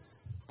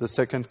the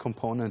second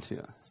component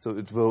here. So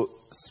it will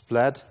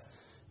splat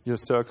your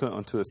circle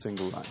onto a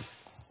single line.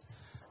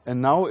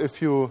 And now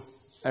if you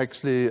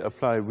actually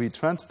apply V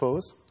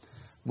transpose,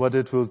 what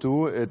it will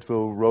do, it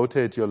will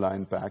rotate your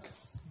line back.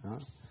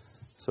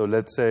 So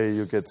let's say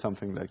you get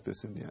something like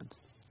this in the end.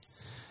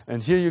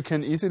 And here you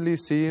can easily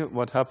see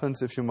what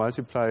happens if you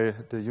multiply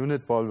the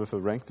unit ball with a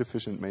rank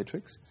deficient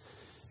matrix.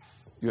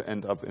 You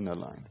end up in a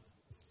line.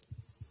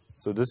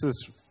 So this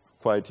is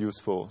quite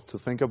useful to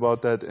think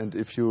about that. And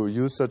if you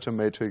use such a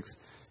matrix,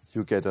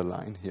 you get a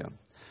line here.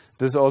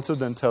 This also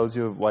then tells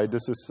you why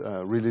this is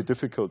really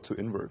difficult to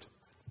invert.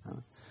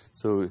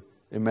 So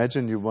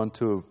imagine you want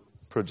to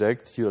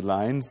project your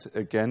lines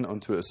again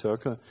onto a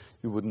circle.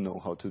 You wouldn't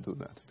know how to do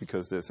that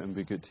because there's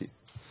ambiguity.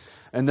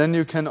 And then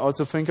you can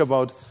also think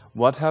about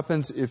what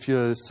happens if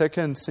your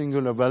second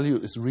singular value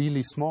is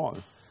really small.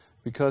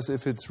 Because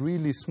if it's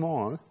really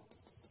small,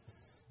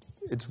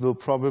 it will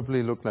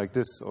probably look like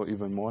this or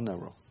even more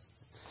narrow.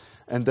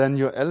 And then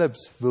your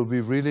ellipse will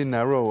be really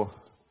narrow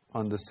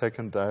on the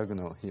second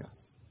diagonal here.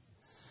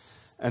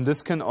 And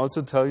this can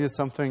also tell you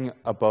something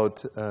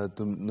about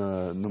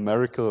the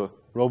numerical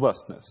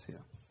robustness here.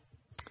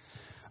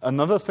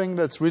 Another thing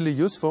that's really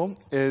useful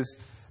is,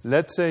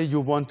 let's say you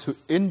want to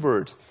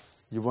invert,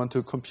 you want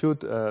to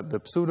compute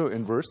the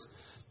pseudo-inverse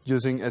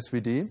using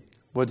SVD.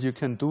 What you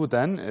can do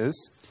then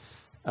is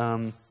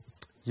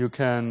you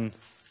can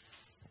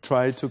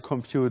try to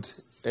compute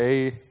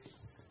A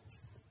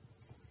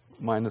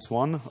minus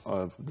 1,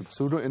 or the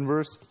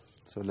pseudo-inverse.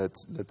 So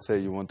let's say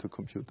you want to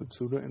compute the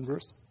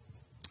pseudo-inverse.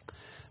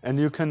 And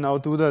you can now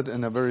do that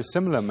in a very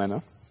similar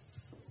manner.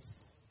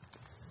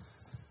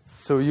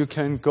 So you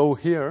can go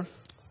here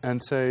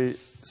and say,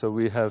 so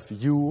we have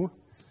U,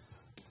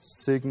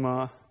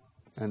 sigma,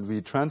 and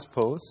V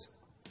transpose.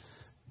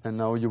 And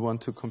now you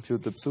want to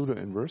compute the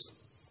pseudo-inverse.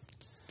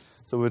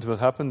 So what will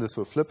happen, this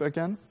will flip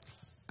again.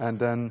 And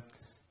then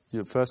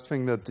the first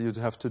thing that you'd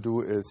have to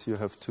do is you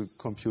have to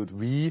compute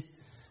V.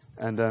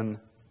 And then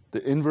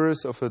the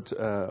inverse of it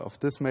of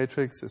this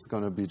matrix is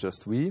going to be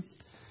just V.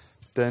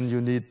 Then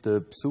you need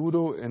the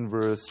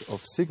pseudo-inverse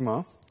of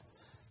sigma,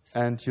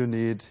 and you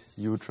need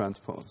U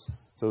transpose.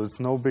 So it's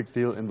no big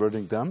deal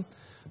inverting them,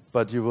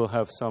 but you will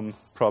have some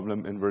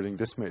problem inverting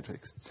this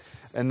matrix.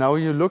 And now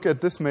you look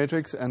at this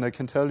matrix, and I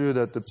can tell you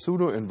that the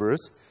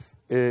pseudo-inverse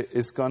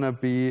is going to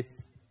be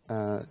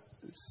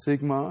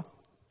sigma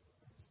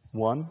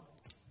 1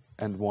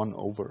 and 1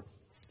 over.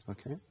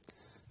 Okay?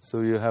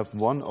 So you have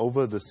 1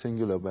 over the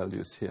singular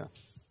values here.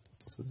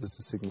 So this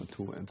is sigma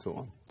 2 and so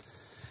on.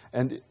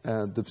 And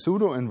the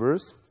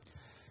pseudo-inverse,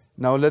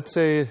 now let's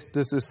say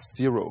this is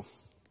 0.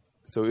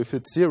 So if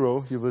it's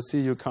 0, you will see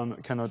you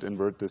cannot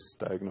invert this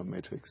diagonal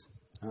matrix.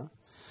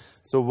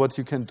 So what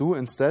you can do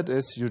instead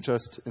is you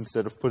just,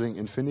 instead of putting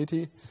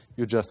infinity,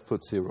 you just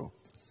put 0.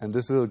 And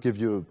this will give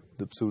you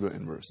the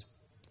pseudo-inverse.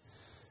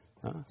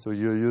 So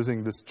you're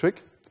using this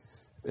trick.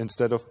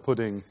 Instead of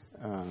putting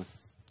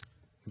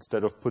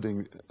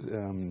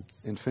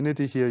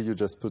infinity here, you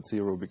just put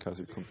 0 because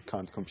you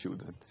can't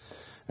compute it.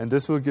 And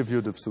this will give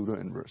you the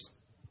pseudo-inverse.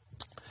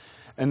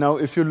 And now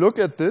if you look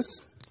at this,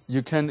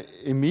 you can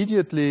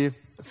immediately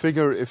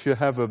figure if you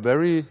have a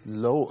very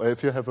low,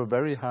 if you have a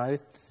very high,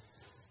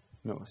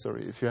 no,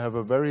 sorry, if you have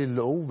a very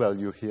low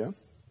value here,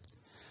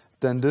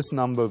 then this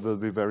number will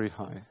be very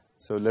high.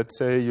 So let's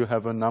say you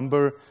have a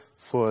number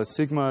for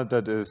sigma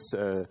that is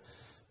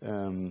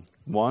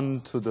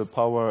 1 to the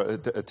power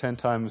 10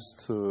 times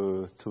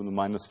to the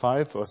minus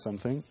 5 or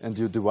something, and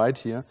you divide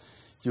here,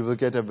 you will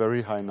get a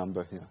very high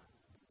number here.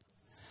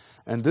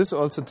 And this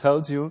also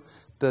tells you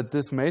that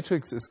this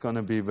matrix is going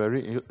to be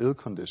very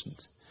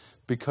ill-conditioned.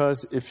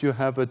 Because if you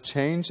have a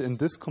change in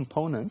this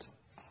component,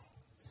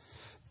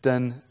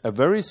 then a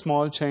very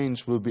small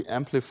change will be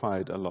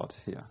amplified a lot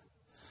here.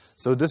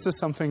 So this is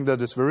something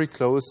that is very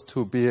close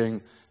to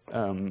being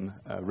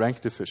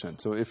rank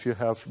deficient. So if you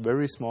have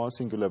very small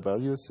singular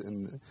values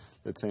in,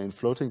 let's say, in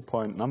floating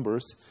point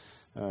numbers,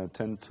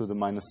 10 to the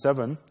minus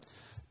 7,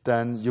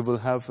 then you will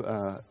have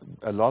a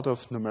lot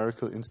of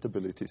numerical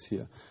instabilities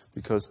here.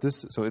 Because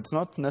this, so it's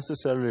not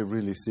necessarily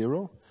really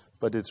 0,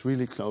 but it's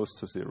really close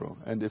to 0.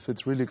 And if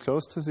it's really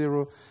close to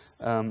 0,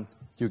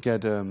 you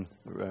get a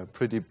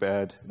pretty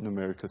bad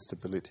numerical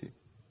stability.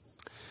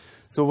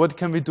 So what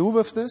can we do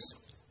with this?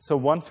 So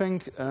one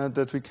thing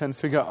that we can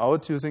figure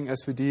out using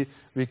SVD,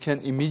 we can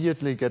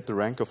immediately get the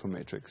rank of a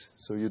matrix.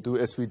 So you do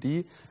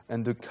SVD,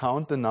 and you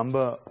count the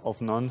number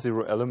of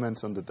non-zero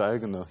elements on the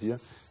diagonal here,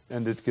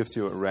 and it gives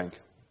you a rank.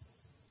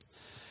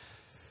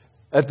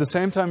 At the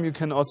same time, you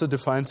can also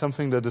define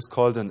something that is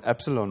called an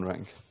epsilon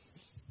rank.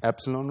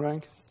 Epsilon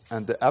rank.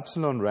 And the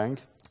epsilon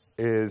rank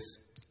is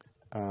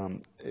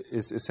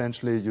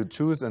essentially you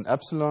choose an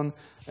epsilon,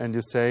 and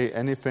you say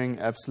anything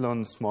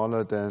epsilon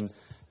smaller than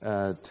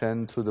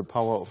 10 to the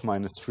power of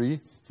minus 3,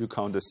 you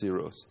count as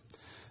zeros.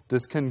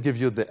 This can give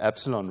you the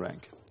epsilon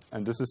rank.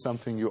 And this is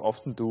something you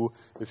often do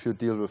if you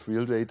deal with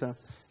real data.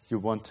 You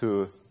want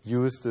to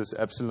use this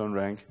epsilon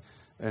rank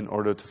in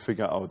order to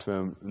figure out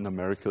where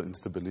numerical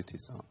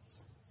instabilities are.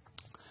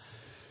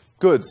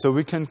 Good, so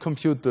we can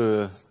compute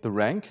the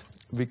rank.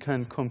 We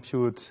can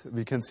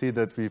see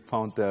that we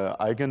found the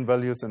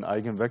eigenvalues and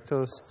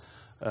eigenvectors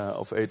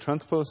of A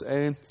transpose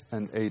A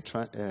and A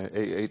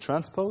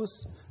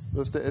transpose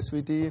with the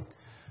SVD.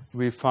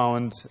 We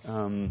found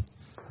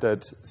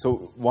that,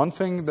 so one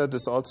thing that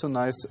is also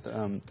nice,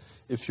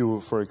 if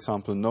you, for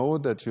example, know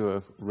that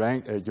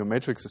your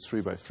matrix is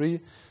 3 by 3,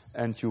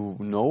 and you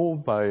know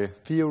by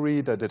theory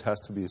that it has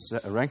to be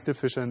rank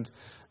deficient,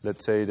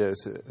 let's say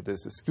there's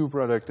a skew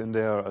product in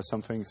there or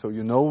something, so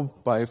you know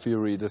by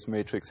theory this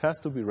matrix has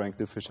to be rank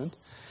deficient,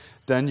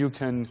 then you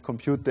can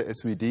compute the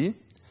SVD,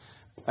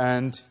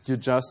 and you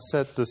just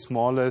set the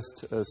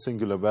smallest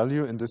singular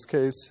value. In this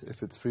case,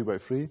 if it's 3 by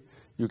 3,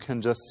 you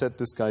can just set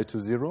this guy to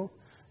 0,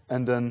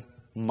 and then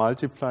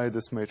multiply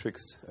this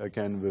matrix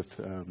again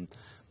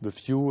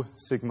with U,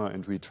 sigma,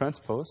 and V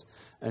transpose,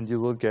 and you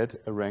will get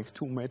a rank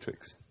 2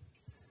 matrix.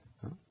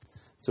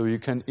 So you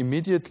can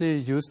immediately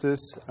use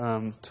this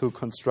to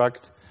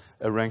construct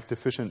a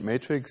rank-deficient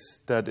matrix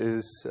that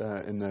is,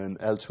 in an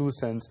L2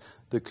 sense,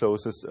 the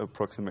closest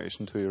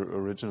approximation to your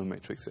original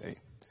matrix A.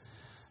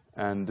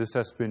 And this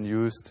has been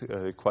used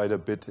quite a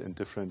bit in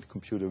different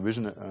computer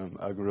vision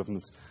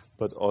algorithms,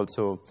 but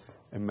also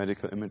in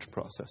medical image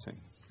processing.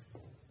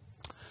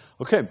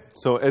 Okay,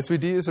 so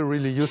SVD is a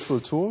really useful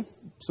tool.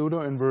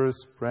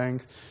 Pseudo-inverse,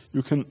 rank.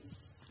 You can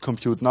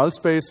compute null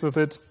space with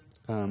it.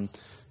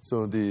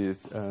 So the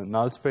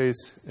null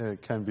space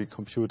can be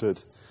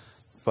computed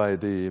by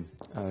the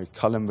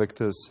column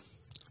vectors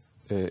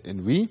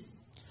in V.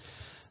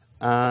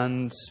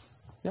 And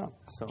yeah,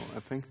 so I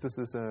think this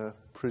is a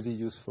pretty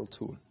useful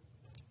tool.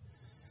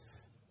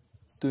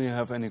 Do you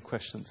have any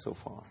questions so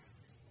far?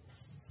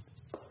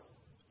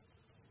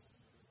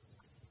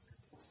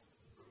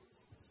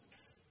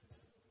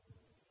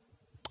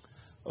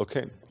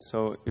 Okay,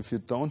 so if you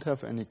don't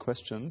have any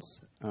questions,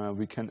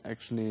 we can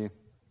actually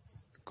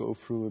go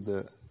through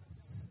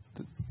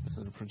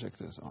so the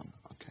projector is on.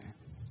 Okay.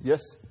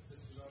 Yes?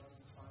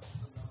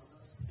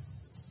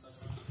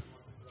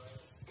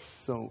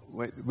 So,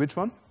 wait, which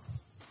one?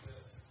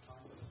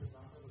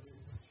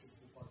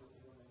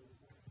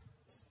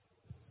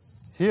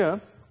 Here,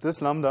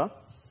 this lambda.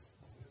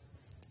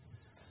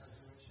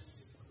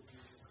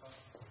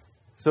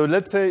 So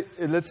let's say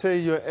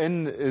your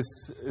n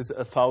is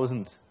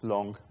 1,000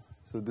 long.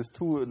 So this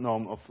 2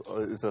 norm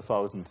is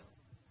 1,000.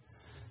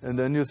 And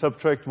then you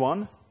subtract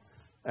 1,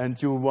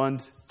 and you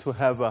want to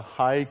have a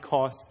high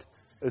cost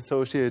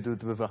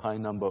associated with a high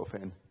number of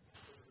n.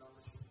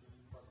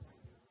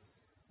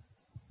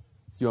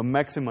 You're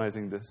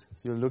maximizing this.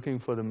 You're looking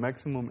for the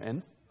maximum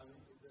n.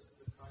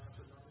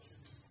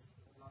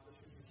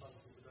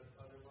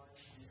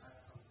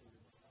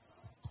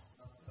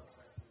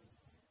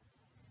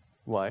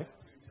 Why?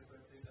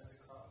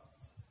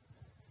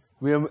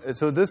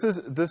 So this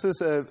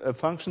is a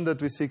function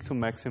that we seek to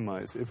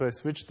maximize. If I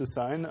switch the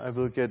sign, I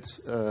will get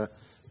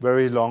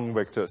very long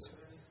vectors.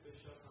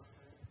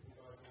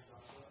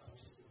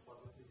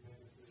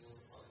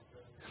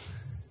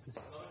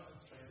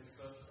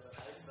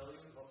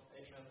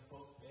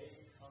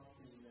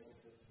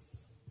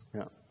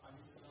 Yeah.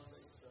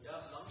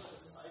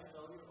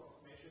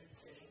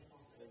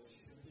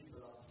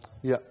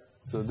 Yeah.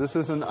 So this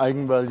is an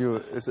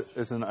eigenvalue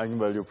is an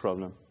eigenvalue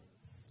problem.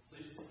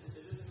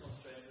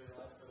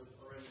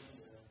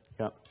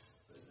 Yeah.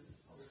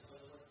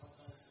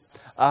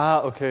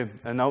 Ah, okay.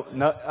 And now,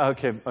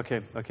 okay.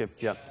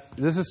 Yeah,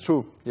 this is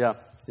true. Yeah,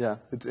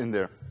 it's in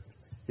there.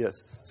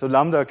 Yes. So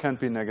lambda can't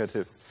be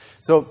negative.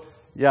 So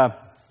yeah,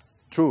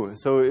 true.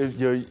 So if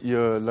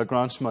your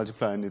Lagrange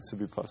multiplier needs to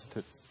be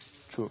positive.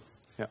 True.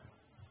 Yeah.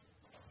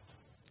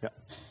 Yeah.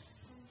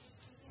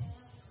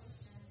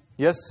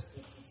 Yes.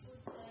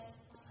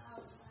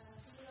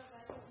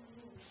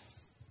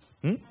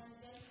 Hmm?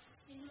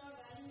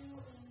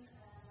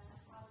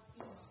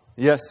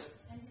 Yes.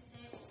 And you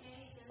say,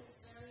 okay, there is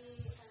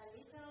very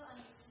little,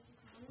 and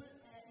you put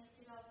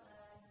instead of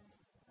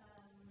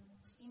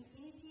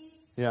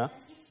infinity. Yeah. And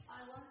if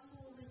I want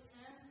to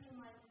return to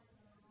my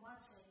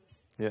matrix,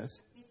 Yes.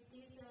 with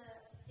this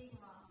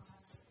sigma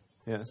matrix,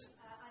 Yes.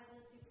 I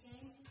will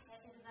retain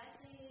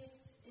exactly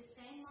the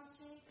same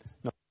matrix.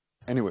 No.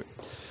 Anyway,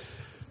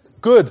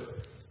 good.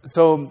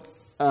 So,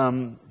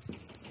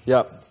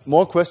 yeah,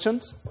 more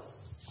questions?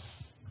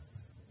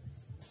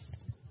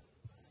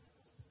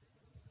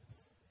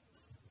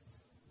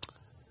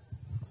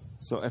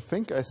 So I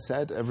think I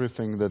said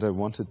everything that I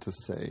wanted to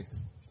say.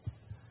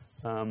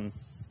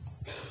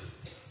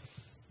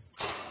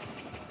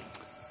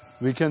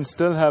 We can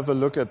still have a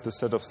look at the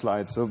set of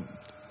slides. So,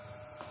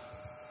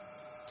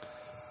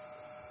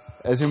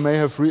 as you may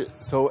have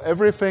so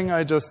everything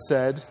I just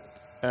said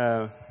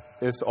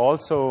is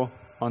also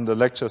on the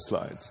lecture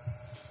slides.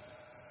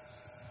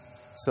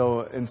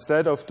 So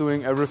instead of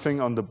doing everything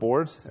on the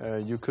board,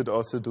 you could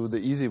also do the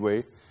easy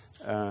way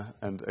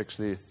and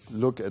actually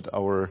look at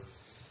our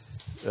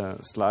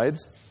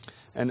slides,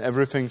 and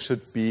everything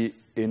should be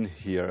in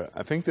here.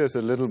 I think there's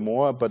a little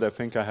more, but I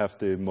think I have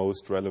the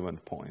most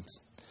relevant points.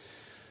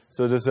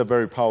 So this is a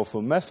very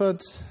powerful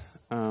method.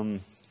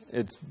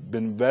 It's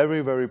been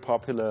very, very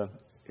popular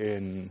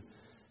in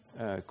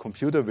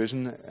computer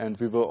vision, and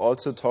we will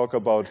also talk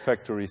about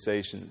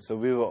factorization. So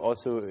we will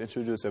also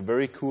introduce a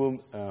very cool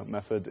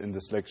method in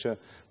this lecture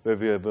where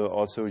we will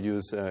also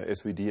use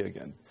SVD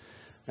again.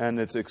 And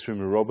it's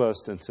extremely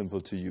robust and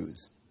simple to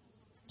use.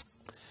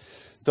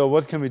 So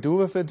what can we do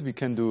with it? We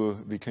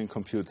can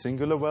compute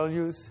singular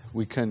values.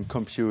 We can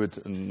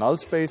compute null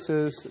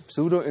spaces,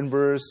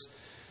 pseudo-inverse.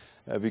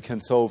 We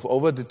can solve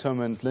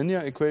overdetermined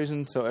linear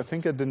equations. So I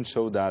think I didn't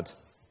show that.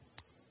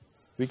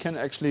 We can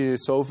actually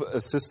solve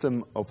a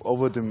system of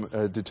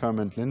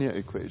overdetermined linear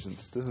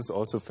equations. This is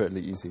also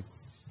fairly easy.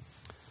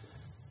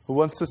 Who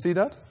wants to see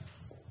that?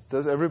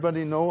 Does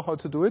everybody know how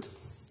to do it?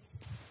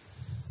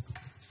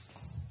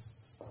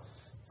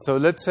 So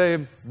let's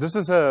say this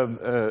is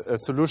a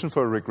solution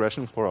for a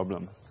regression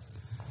problem.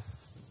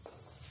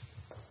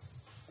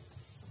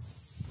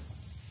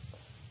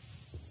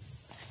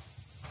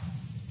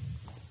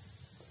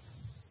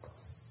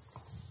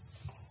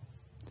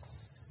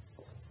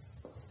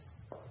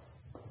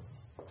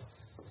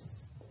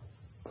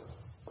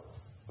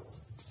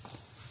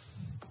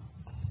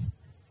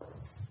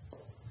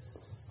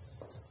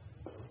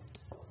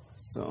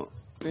 So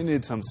we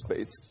need some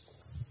space.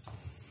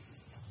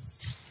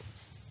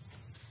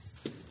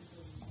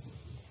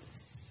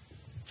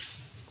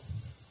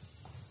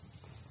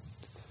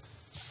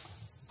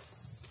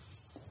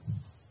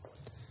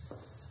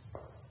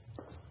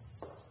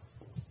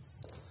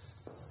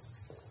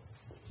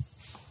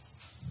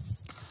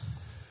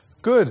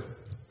 Good.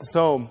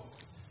 So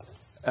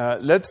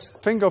let's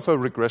think of a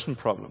regression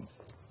problem.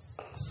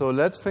 So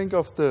let's think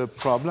of the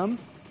problem.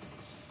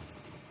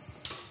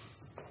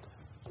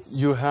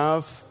 You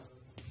have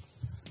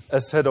a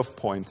set of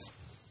points.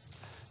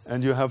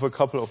 And you have a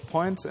couple of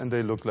points, and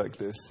they look like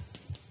this.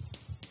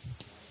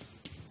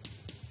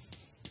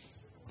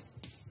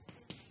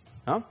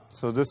 Huh?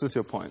 So this is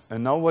your point.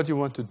 And now what you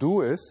want to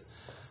do is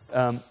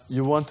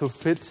you want to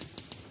fit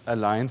a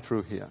line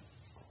through here.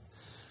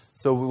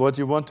 So what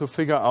you want to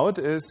figure out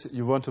is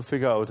you want to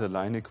figure out a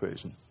line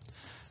equation.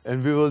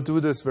 And we will do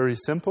this very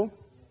simple.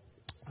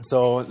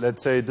 So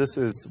let's say this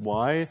is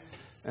y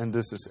and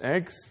this is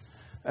x.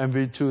 And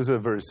we choose a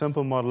very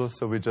simple model.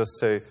 So we just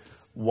say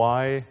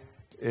y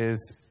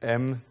is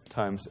m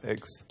times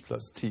x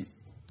plus t.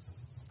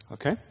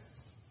 Okay?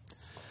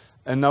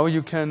 And now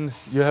you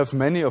have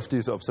many of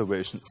these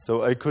observations.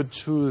 So I could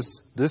choose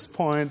this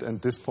point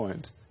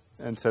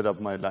and set up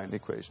my line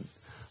equation.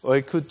 Or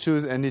I could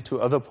choose any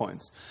two other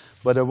points.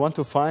 What I want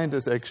to find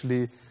is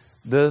actually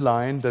the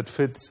line that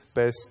fits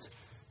best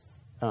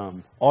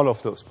all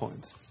of those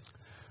points.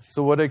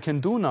 So what I can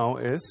do now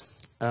is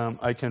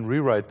I can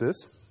rewrite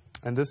this.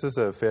 And this is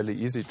a fairly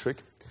easy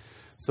trick.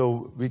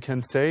 So we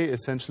can say,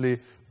 essentially,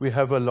 we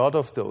have a lot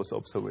of those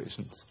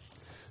observations.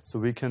 So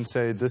we can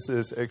say this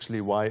is actually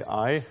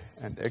yi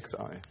and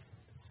xi.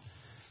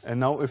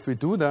 And now if we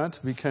do that,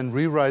 we can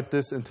rewrite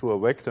this into a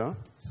vector.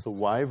 So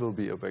y will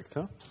be a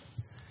vector.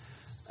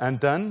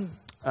 And then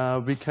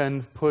we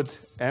can put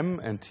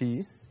m and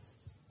t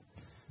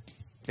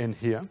in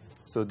here.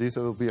 So these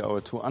will be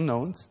our two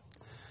unknowns.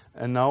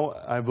 And now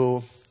I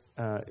will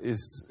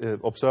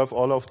observe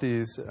all of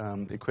these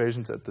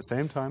equations at the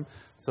same time.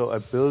 So I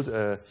build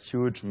a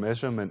huge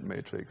measurement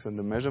matrix. And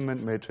the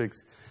measurement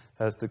matrix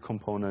has the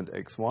component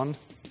x1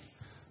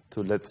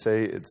 to, let's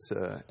say, it's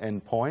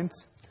n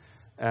points.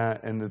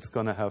 And it's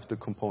going to have the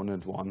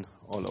component 1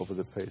 all over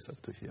the place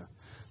up to here.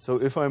 So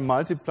if I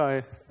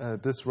multiply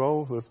this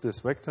row with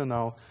this vector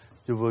now,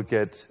 you will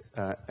get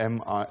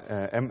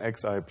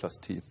mxi plus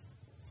t.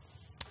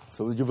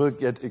 So you will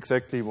get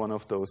exactly one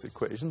of those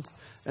equations.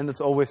 And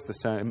it's always the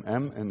same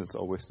m, and it's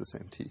always the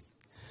same t.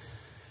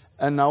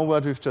 And now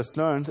what we've just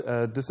learned,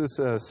 this is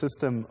a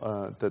system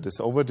that is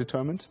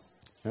overdetermined.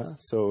 Yeah?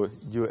 So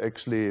you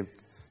actually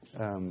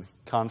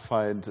can't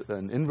find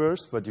an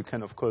inverse, but you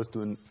can, of course,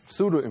 do a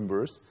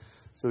pseudo-inverse.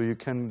 So you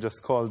can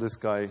just call this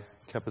guy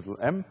capital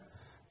M,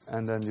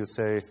 and then you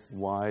say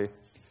y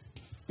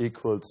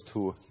equals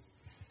to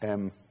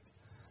m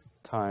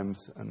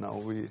times, and now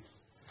we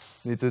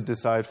need to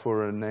decide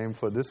for a name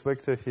for this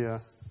vector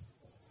here.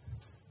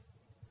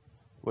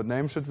 What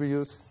name should we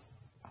use?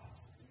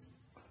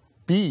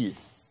 B.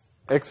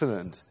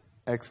 Excellent.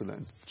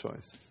 Excellent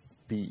choice.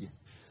 B.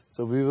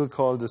 So we will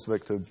call this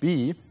vector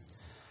B.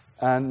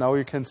 And now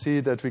you can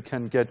see that we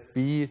can get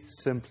B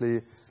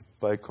simply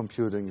by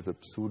computing the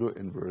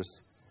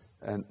pseudo-inverse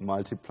and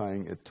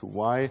multiplying it to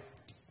y.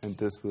 And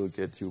this will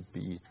get you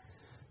B.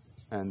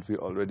 And we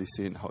already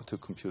seen how to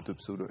compute the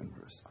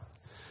pseudo-inverse.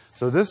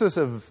 So this is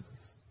a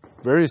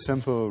very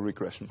simple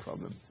regression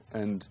problem.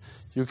 And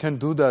you can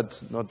do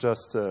that not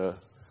just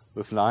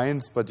with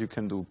lines, but you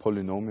can do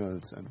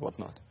polynomials and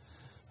whatnot.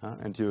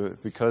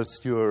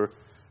 Because your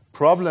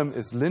problem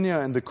is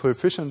linear in the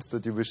coefficients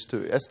that you wish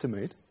to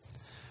estimate,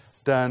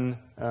 then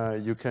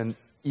you can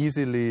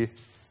easily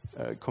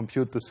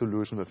compute the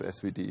solution with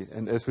SVD.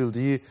 And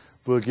SVD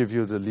will give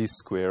you the least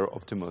square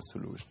optimal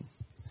solution.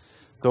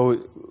 So,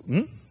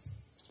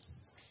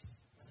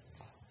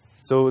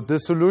 so the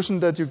solution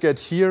that you get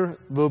here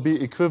will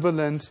be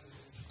equivalent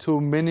to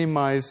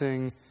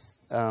minimizing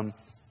the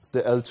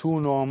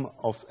L2 norm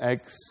of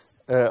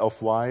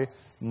of y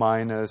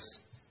minus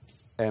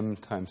m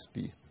times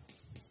b.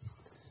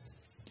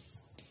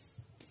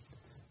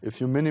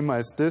 If you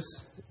minimize this,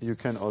 you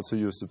can also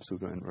use the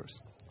pseudo-inverse.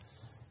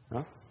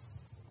 Yeah?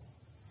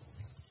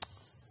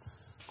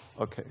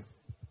 Okay.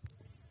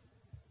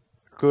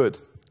 Good.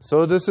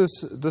 So this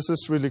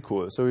is really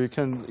cool. So you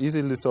can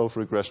easily solve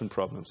regression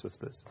problems with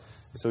this.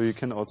 So you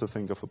can also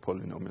think of a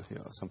polynomial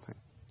here or something.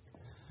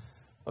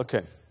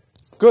 Okay.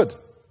 Good.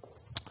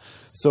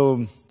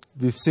 So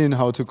we've seen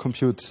how to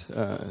compute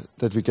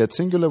that we get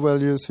singular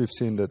values. We've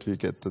seen that we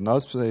get the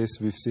null space.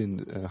 We've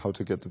seen how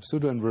to get the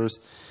pseudo-inverse.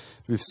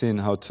 We've seen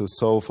how to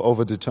solve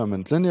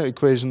overdetermined linear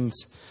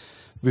equations.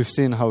 We've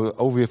seen how,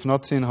 we have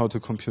not seen how to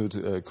compute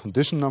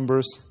condition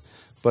numbers,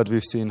 but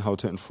we've seen how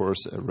to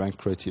enforce a rank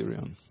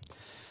criterion.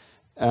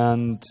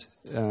 And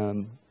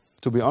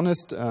to be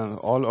honest,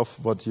 all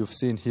of what you've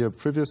seen here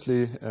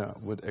previously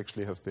would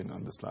actually have been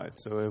on the slide.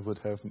 So I would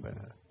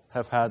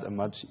have had a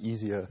much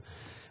easier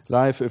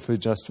life if we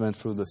just went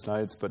through the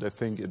slides, but I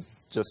think it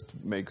just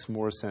makes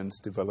more sense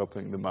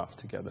developing the math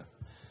together.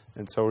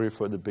 And sorry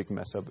for the big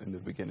mess up in the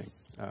beginning.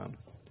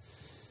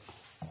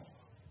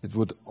 It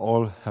would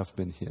all have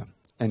been here.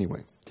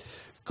 Anyway,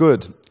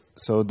 good.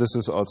 So this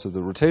is also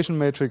the rotation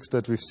matrix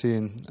that we've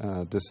seen.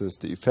 This is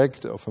the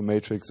effect of a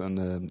matrix on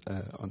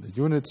the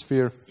unit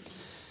sphere.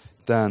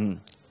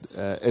 Then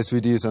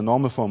SVD is a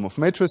normal form of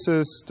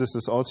matrices. This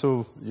is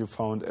also, you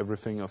found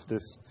everything of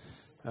this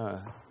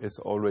is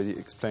already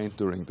explained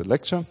during the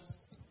lecture.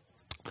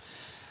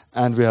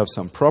 And we have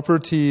some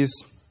properties.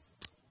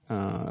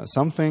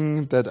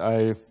 Something that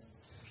I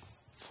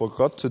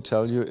forgot to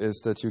tell you is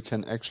that you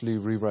can actually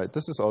rewrite.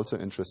 This is also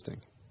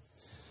interesting.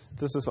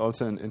 This is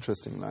also an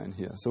interesting line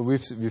here. So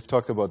we've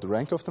talked about the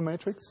rank of the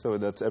matrix. So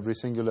that's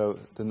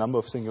the number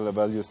of singular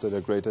values that are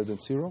greater than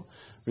 0.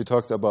 We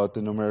talked about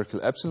the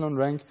numerical epsilon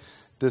rank.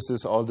 This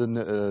is all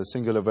the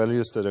singular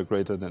values that are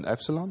greater than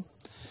epsilon.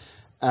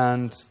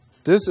 And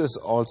this is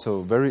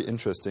also very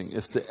interesting.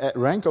 If the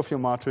rank of your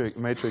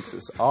matrix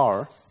is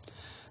R,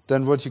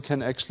 then what you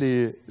can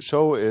actually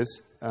show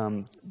is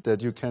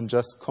that you can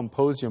just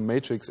compose your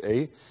matrix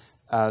A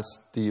as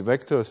the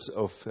vectors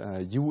of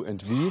U and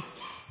V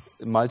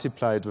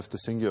multiplied with the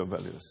singular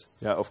values.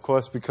 Yeah, of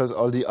course, because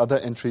all the other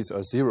entries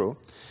are 0.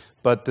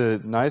 But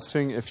the nice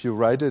thing, if you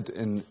write it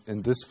in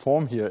this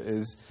form here,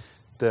 is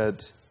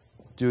that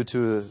due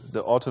to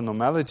the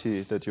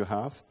orthonormality that you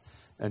have,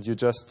 and you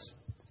just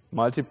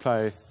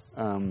multiply,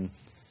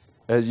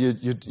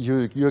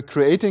 you're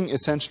creating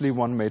essentially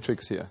one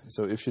matrix here.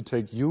 So if you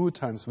take U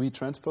times V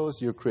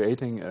transpose, you're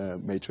creating a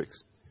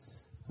matrix,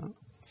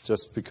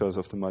 just because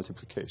of the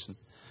multiplication.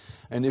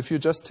 And if you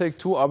just take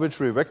two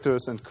arbitrary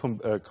vectors and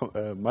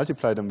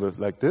multiply them with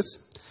like this,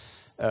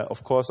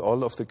 of course,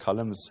 all of the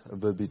columns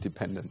will be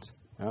dependent.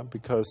 Yeah?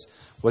 Because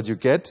what you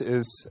get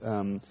is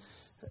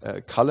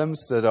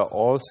columns that are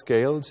all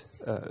scaled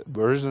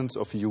versions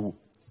of U,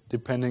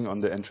 depending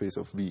on the entries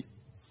of V.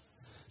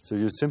 So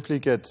you simply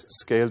get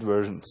scaled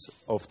versions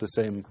of the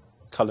same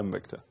column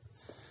vector.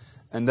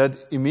 And that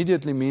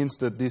immediately means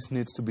that this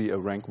needs to be a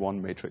rank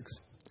 1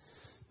 matrix.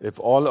 If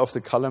all of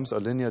the columns are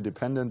linear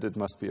dependent, it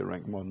must be a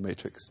rank 1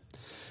 matrix.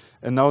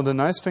 And now the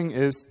nice thing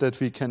is that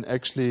we can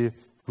actually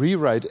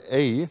rewrite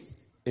A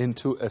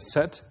into a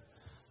set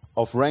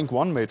of rank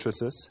 1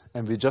 matrices,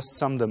 and we just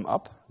sum them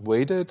up,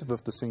 weighted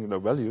with the singular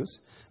values,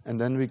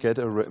 and then we get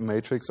a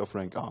matrix of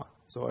rank R.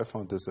 So I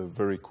found this a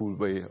very cool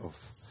way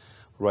of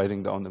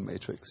writing down the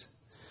matrix.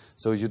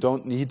 So you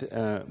don't need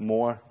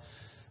more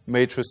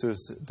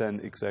matrices than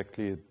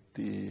exactly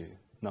the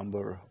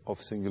number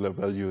of singular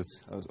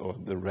values or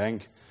the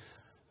rank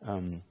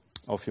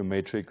of your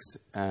matrix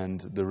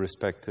and the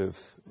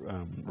respective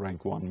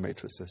rank 1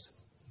 matrices.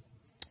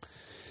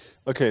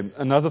 Okay,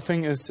 another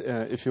thing is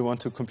if you want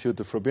to compute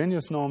the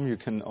Frobenius norm, you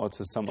can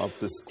also sum up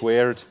the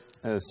squared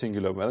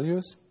singular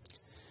values.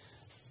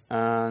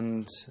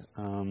 And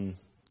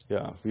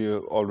yeah, we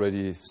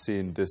already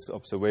seen this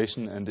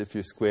observation. And if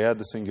you square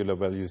the singular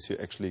values, you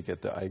actually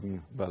get the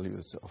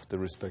eigenvalues of the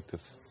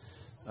respective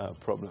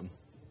problem.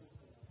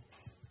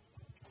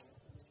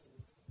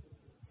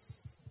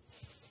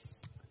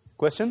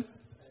 Question?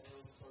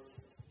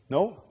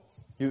 No?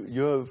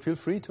 You feel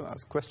free to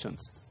ask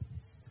questions.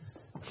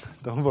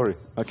 Don't worry.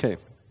 Okay.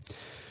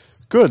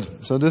 Good.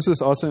 So this is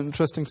also an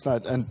interesting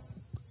slide. And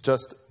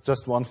just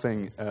one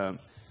thing.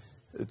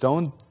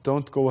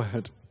 Don't go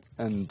ahead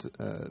and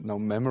now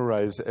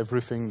memorize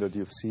everything that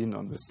you've seen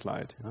on this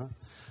slide. Yeah?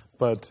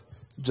 But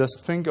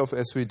just think of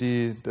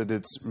SVD that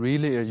it's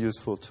really a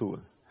useful tool.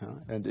 Yeah?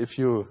 And if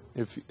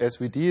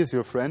SVD is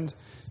your friend,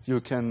 you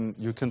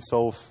can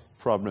solve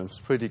problems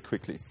pretty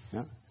quickly.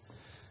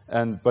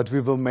 Yeah? But we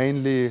will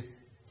mainly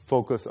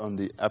focus on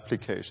the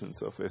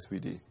applications of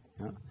SVD.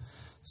 Yeah?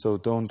 So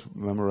don't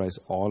memorize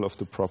all of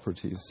the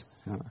properties.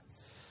 Yeah?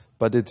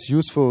 But it's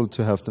useful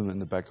to have them in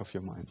the back of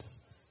your mind.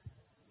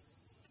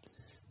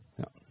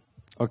 Yeah.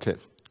 Okay,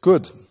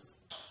 good.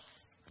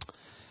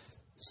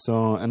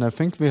 So, and I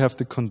think we have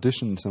the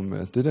condition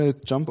somewhere. Did I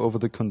jump over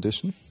the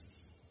condition?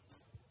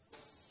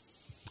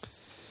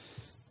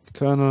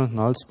 Kernel,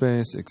 null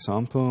space,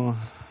 example,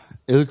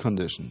 ill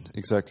condition.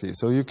 Exactly.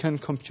 So you can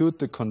compute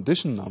the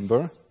condition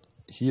number,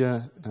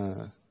 here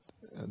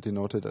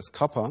denoted as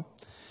kappa,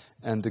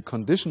 and the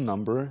condition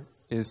number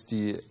is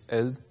the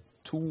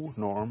L2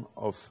 norm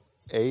of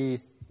A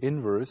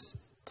inverse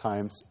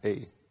times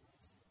A.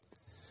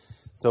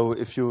 So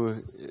if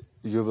you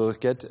will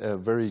get a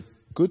very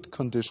good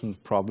condition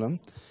problem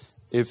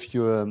if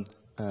your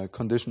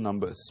condition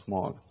number is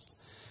small.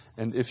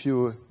 And if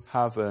you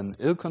have an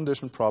ill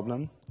condition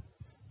problem,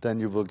 then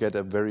you will get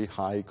a very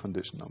high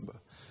condition number.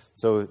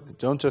 So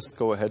don't just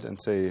go ahead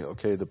and say,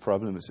 okay, the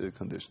problem is ill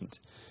conditioned.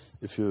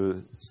 If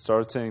you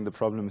start saying the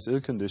problem is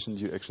ill conditioned,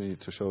 you actually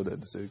need to show that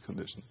it's ill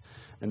conditioned.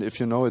 And if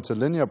you know it's a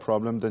linear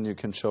problem, then you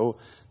can show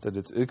that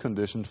it's ill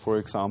conditioned. For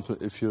example,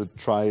 if you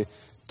try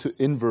to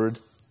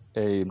invert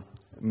a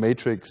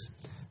matrix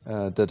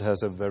that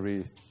has a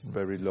very,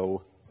 very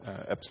low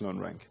epsilon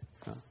rank.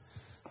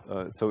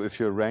 So if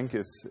your rank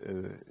is,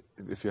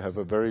 if you have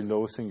a very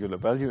low singular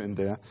value in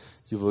there,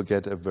 you will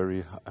get a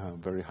very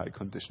high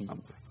condition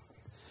number.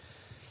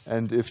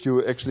 And if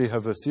you actually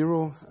have a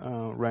zero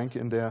rank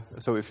in there,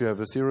 so if you have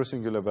a zero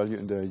singular value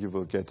in there, you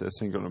will get a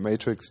singular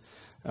matrix,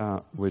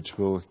 which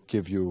will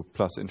give you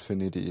plus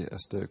infinity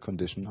as the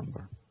condition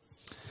number.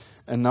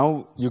 And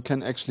now you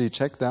can actually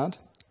check that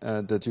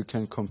you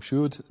can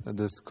compute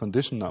this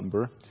condition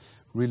number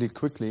really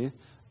quickly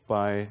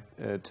by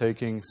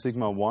taking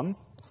sigma 1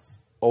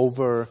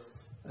 over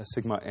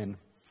sigma n.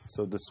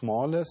 So the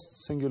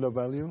smallest singular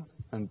value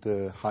and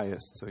the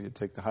highest. So you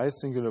take the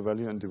highest singular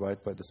value and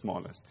divide by the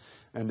smallest.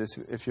 And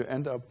if you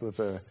end up with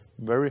a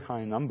very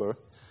high number,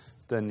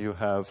 then you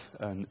have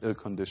an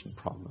ill-conditioned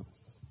problem.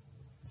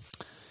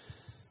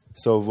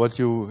 So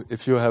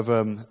if you have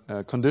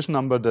a condition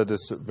number that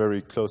is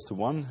very close to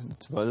 1,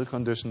 it's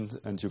well-conditioned,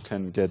 and you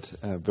can get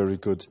a very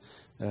good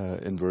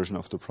inversion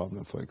of the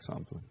problem, for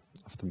example,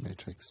 of the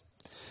matrix.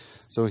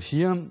 So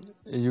here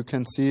you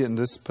can see in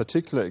this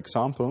particular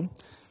example,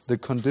 the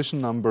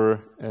condition number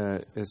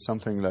is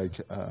something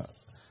like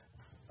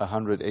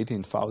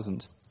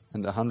 118,000.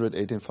 And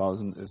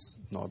 118,000 is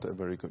not a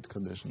very good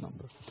condition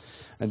number.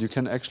 And you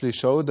can actually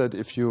show that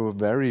if you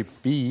vary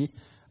b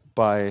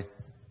by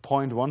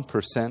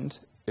 0.1%,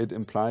 it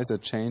implies a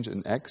change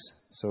in x.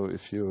 So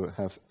if you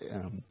have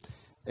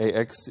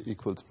ax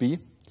equals b,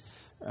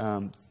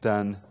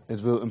 then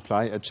it will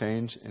imply a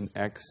change in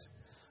x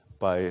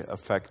by a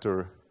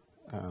factor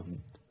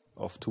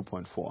of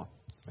 2.4.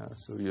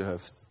 So you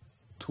have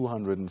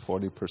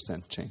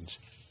 240% change.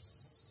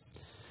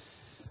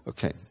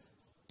 Okay,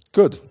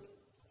 good.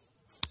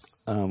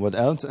 What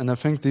else? And I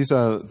think these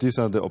are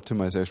the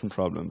optimization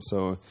problems.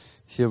 So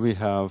here we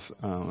have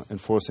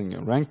enforcing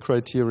a rank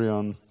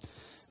criterion.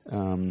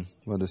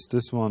 What is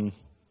this one?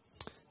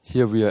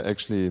 Here we are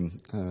actually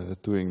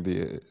doing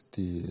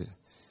the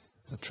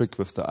trick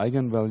with the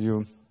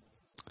eigenvalue.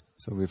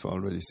 So we've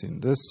already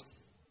seen this.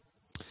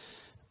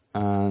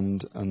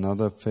 And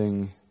another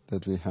thing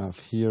that we have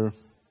here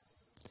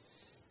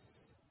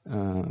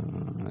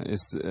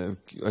is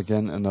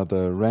again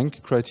another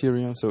rank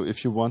criterion. So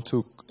if you want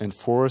to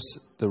enforce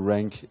the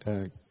rank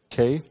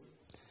k,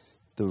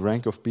 the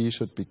rank of b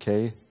should be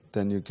k,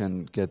 then you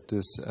can get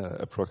this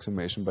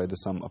approximation by the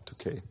sum up to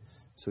k.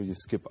 So you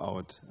skip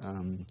out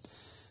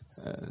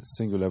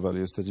singular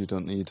values that you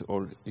don't need,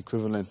 or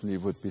equivalently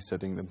would be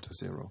setting them to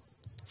 0.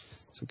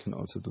 So you can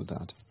also do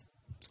that.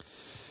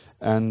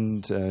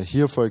 And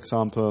here, for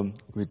example,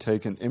 we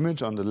take an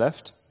image on the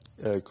left,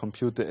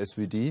 compute the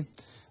SVD,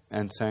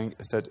 and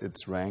set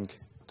its rank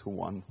to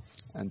 1.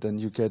 And then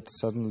you get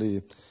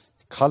suddenly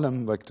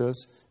column vectors,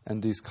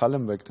 and these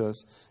column vectors,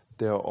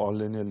 they are all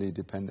linearly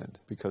dependent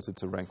because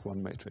it's a rank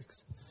 1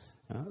 matrix.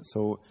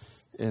 So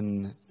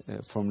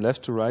from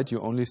left to right,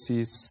 you only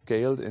see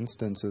scaled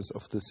instances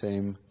of the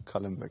same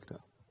column vector.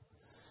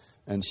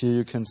 And here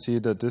you can see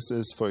that this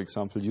is, for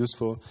example,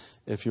 useful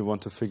if you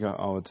want to figure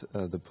out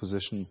the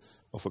position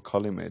of a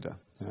collimator.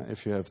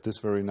 If you have this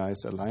very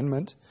nice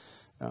alignment,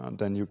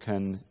 then you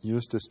can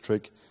use this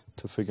trick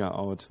to figure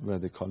out where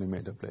the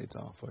collimator blades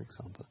are, for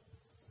example.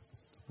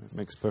 It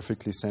makes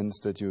perfectly sense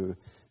that you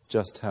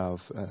just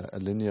have a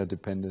linear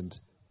dependent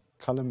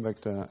column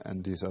vector,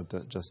 and these are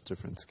just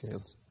different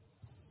scales.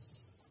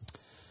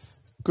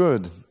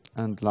 Good.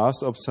 And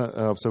last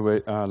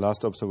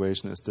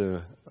observation is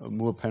the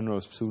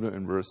Moore-Penrose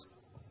pseudo-inverse.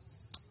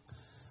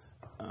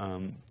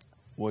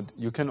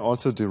 You can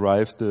also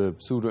derive the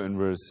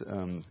pseudo-inverse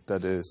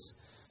that is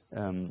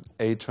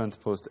A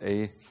transpose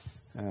A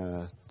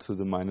to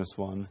the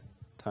 -1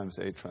 times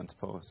A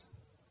transpose.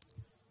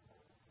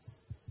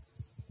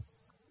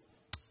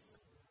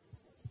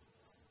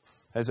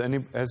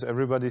 Has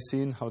everybody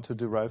seen how to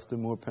derive the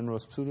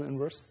Moore-Penrose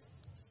pseudo-inverse?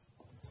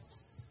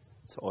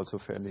 It's also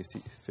fairly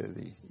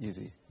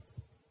easy.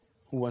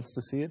 Who wants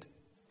to see it?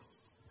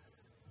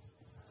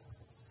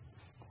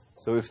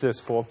 So if there's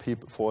 4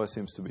 people, 4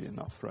 seems to be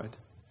enough, right?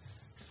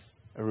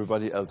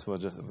 Everybody else were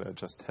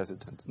just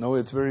hesitant. No,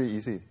 it's very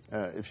easy.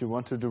 If you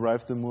want to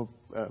derive the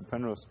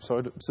Moore-Penrose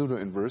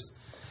pseudo-inverse,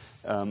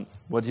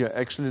 what you're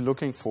actually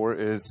looking for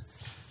is,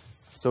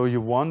 so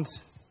you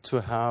want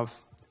to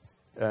have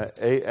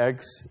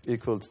AX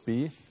equals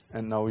B,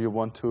 and now you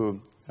want to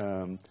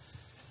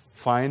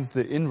find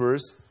the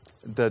inverse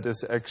that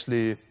is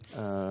actually,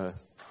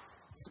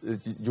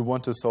 you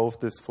want to solve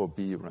this for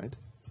B, right?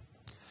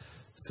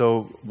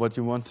 So what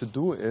you want to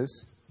do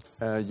is,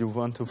 you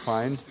want to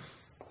find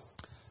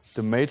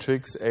the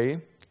matrix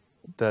A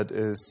that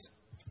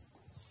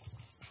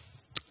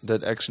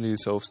actually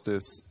solves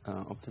this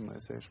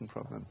optimization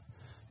problem.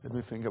 Let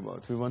me think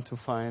about it. We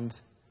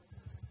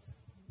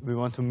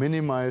want to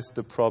minimize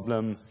the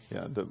problem,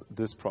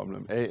 this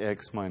problem,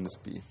 AX minus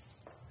B.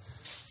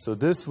 So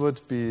this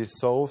would be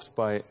solved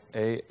by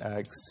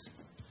AX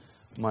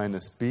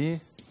minus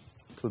B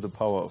to the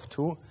power of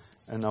 2,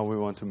 and now we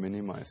want to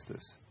minimize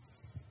this.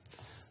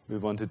 We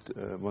want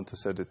to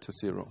set it to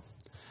 0.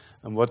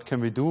 And what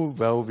can we do?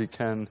 Well, we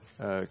can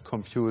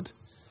compute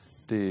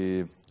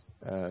the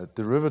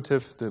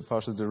derivative, the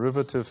partial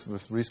derivative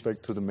with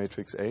respect to the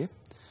matrix A.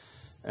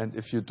 And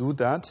if you do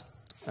that,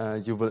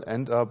 you will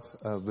end up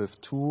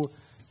with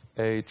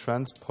 2A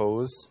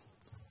transpose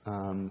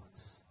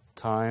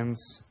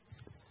times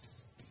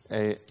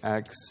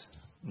ax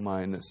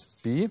minus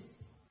b.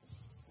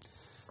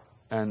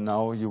 And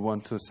now you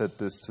want to set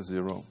this to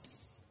 0.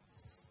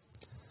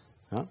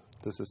 Yeah?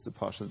 This is the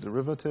partial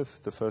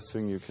derivative. The first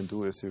thing you can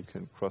do is you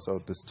can cross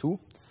out this 2.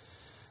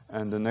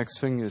 And the next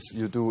thing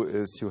you do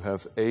is you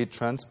have A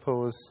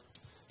transpose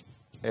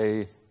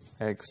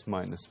ax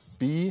minus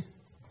b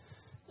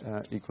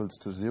equals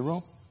to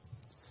 0.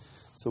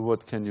 So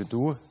what can you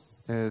do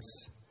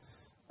is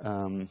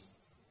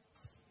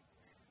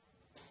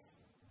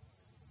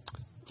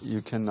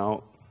you can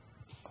now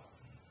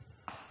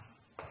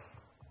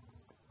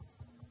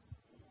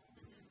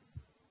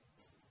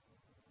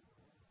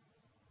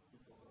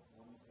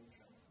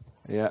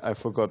I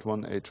forgot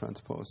one A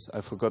transpose.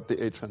 I forgot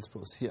the A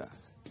transpose here.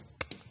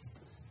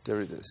 There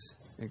it is,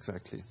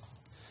 exactly.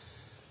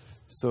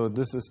 So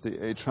this is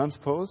the A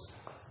transpose.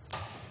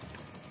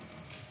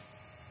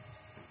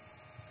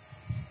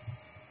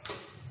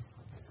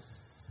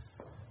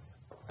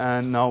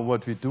 And now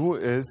what we do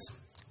is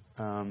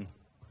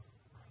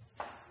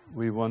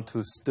we want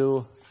to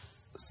still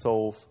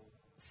solve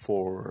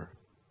for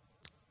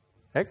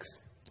x.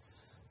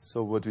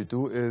 So what we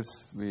do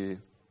is we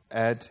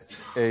add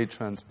A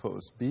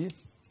transpose B,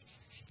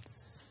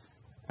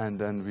 and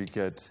then we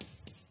get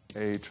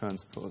A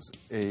transpose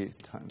A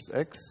times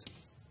x.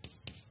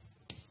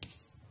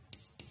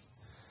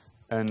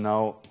 And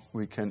now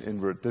we can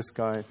invert this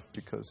guy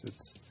because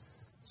it's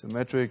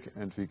symmetric,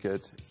 and we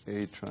get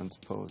A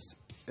transpose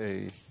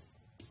A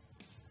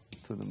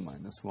to the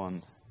minus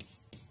 1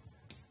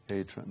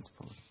 A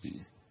transpose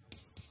B.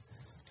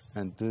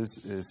 And this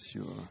is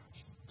your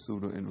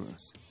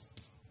pseudo-inverse.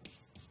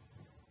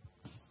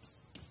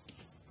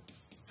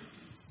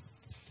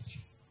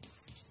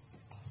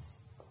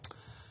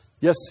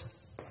 Yes,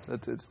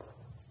 that's it.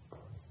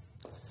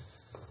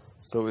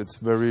 So it's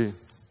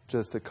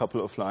just a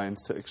couple of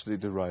lines to actually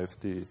derive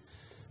the.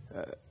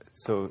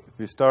 So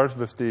we start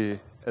with the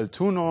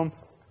L2 norm,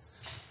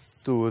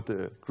 do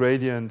the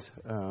gradient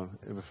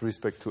with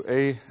respect to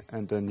A,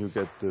 and then you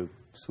get the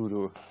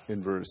pseudo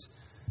inverse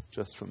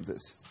just from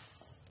this.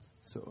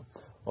 So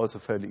also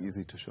fairly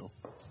easy to show.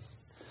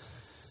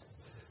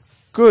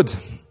 Good.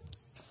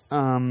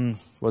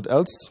 What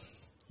else?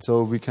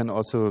 So we can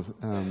also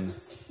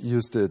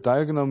use the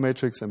diagonal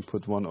matrix and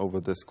put 1 over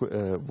the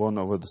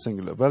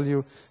singular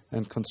value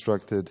and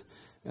construct it.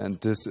 And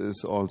this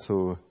is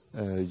also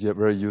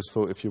very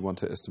useful if you want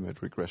to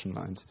estimate regression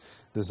lines.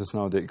 This is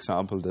now the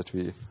example that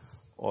we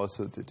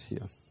also did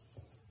here.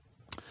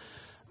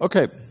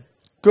 Okay,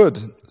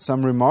 good.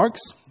 Some remarks.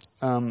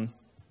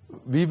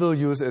 We will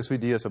use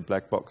SVD as a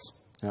black box.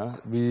 Yeah?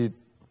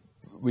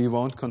 We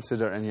won't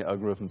consider any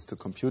algorithms to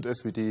compute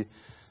SVD.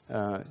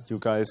 You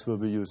guys will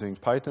be using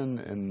Python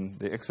in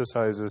the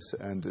exercises,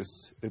 and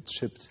it's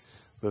shipped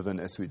with an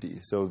SVD.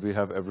 So we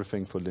have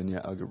everything for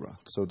linear algebra,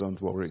 so don't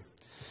worry.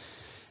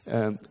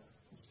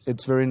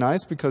 It's very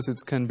nice because it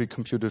can be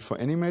computed for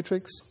any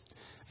matrix.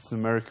 It's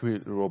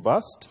numerically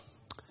robust.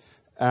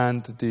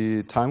 And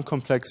the time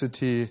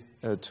complexity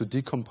to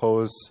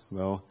decompose,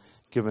 well,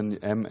 given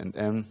m and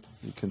n,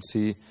 you can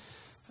see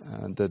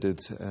that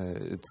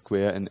it's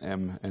square in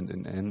m and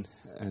in n,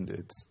 and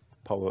it's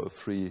power of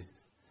 3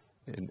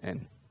 in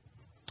n.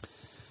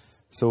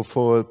 So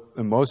for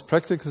most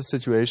practical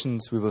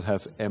situations, we will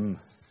have m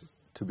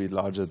to be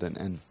larger than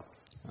n.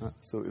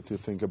 So if you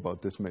think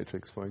about this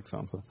matrix, for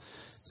example,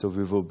 so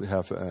we will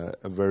have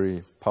a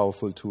very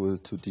powerful tool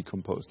to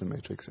decompose the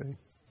matrix A.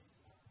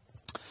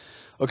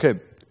 Okay,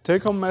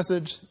 take-home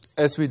message,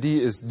 SVD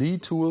is the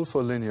tool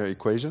for linear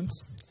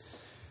equations.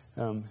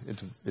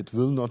 It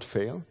will not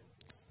fail.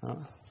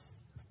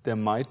 There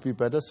might be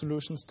better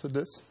solutions to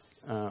this,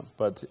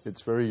 but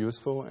it's very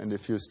useful, and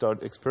if you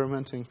start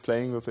experimenting,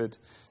 playing with it,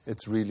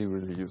 it's really,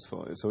 really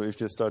useful. So if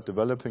you start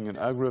developing an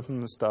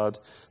algorithm, start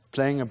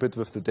playing a bit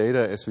with the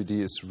data, SVD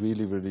is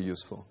really, really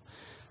useful.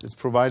 It's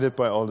provided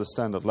by all the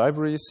standard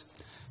libraries,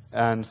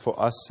 and for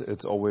us,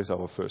 it's always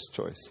our first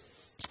choice.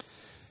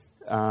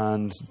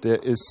 And there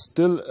is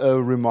still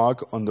a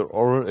remark on the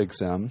oral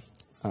exam,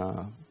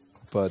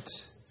 but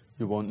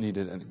you won't need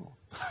it anymore.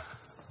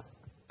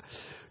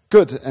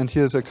 Good, and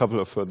here's a couple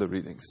of further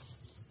readings.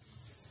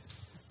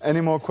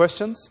 Any more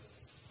questions?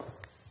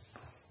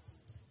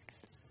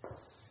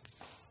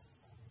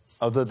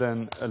 Other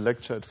than a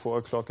lecture at 4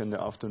 o'clock in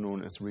the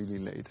afternoon is really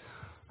late.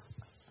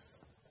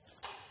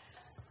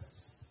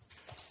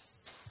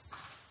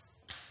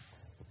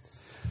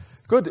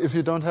 Good, if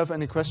you don't have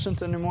any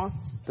questions anymore,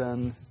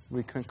 then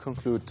we can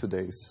conclude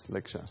today's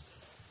lecture.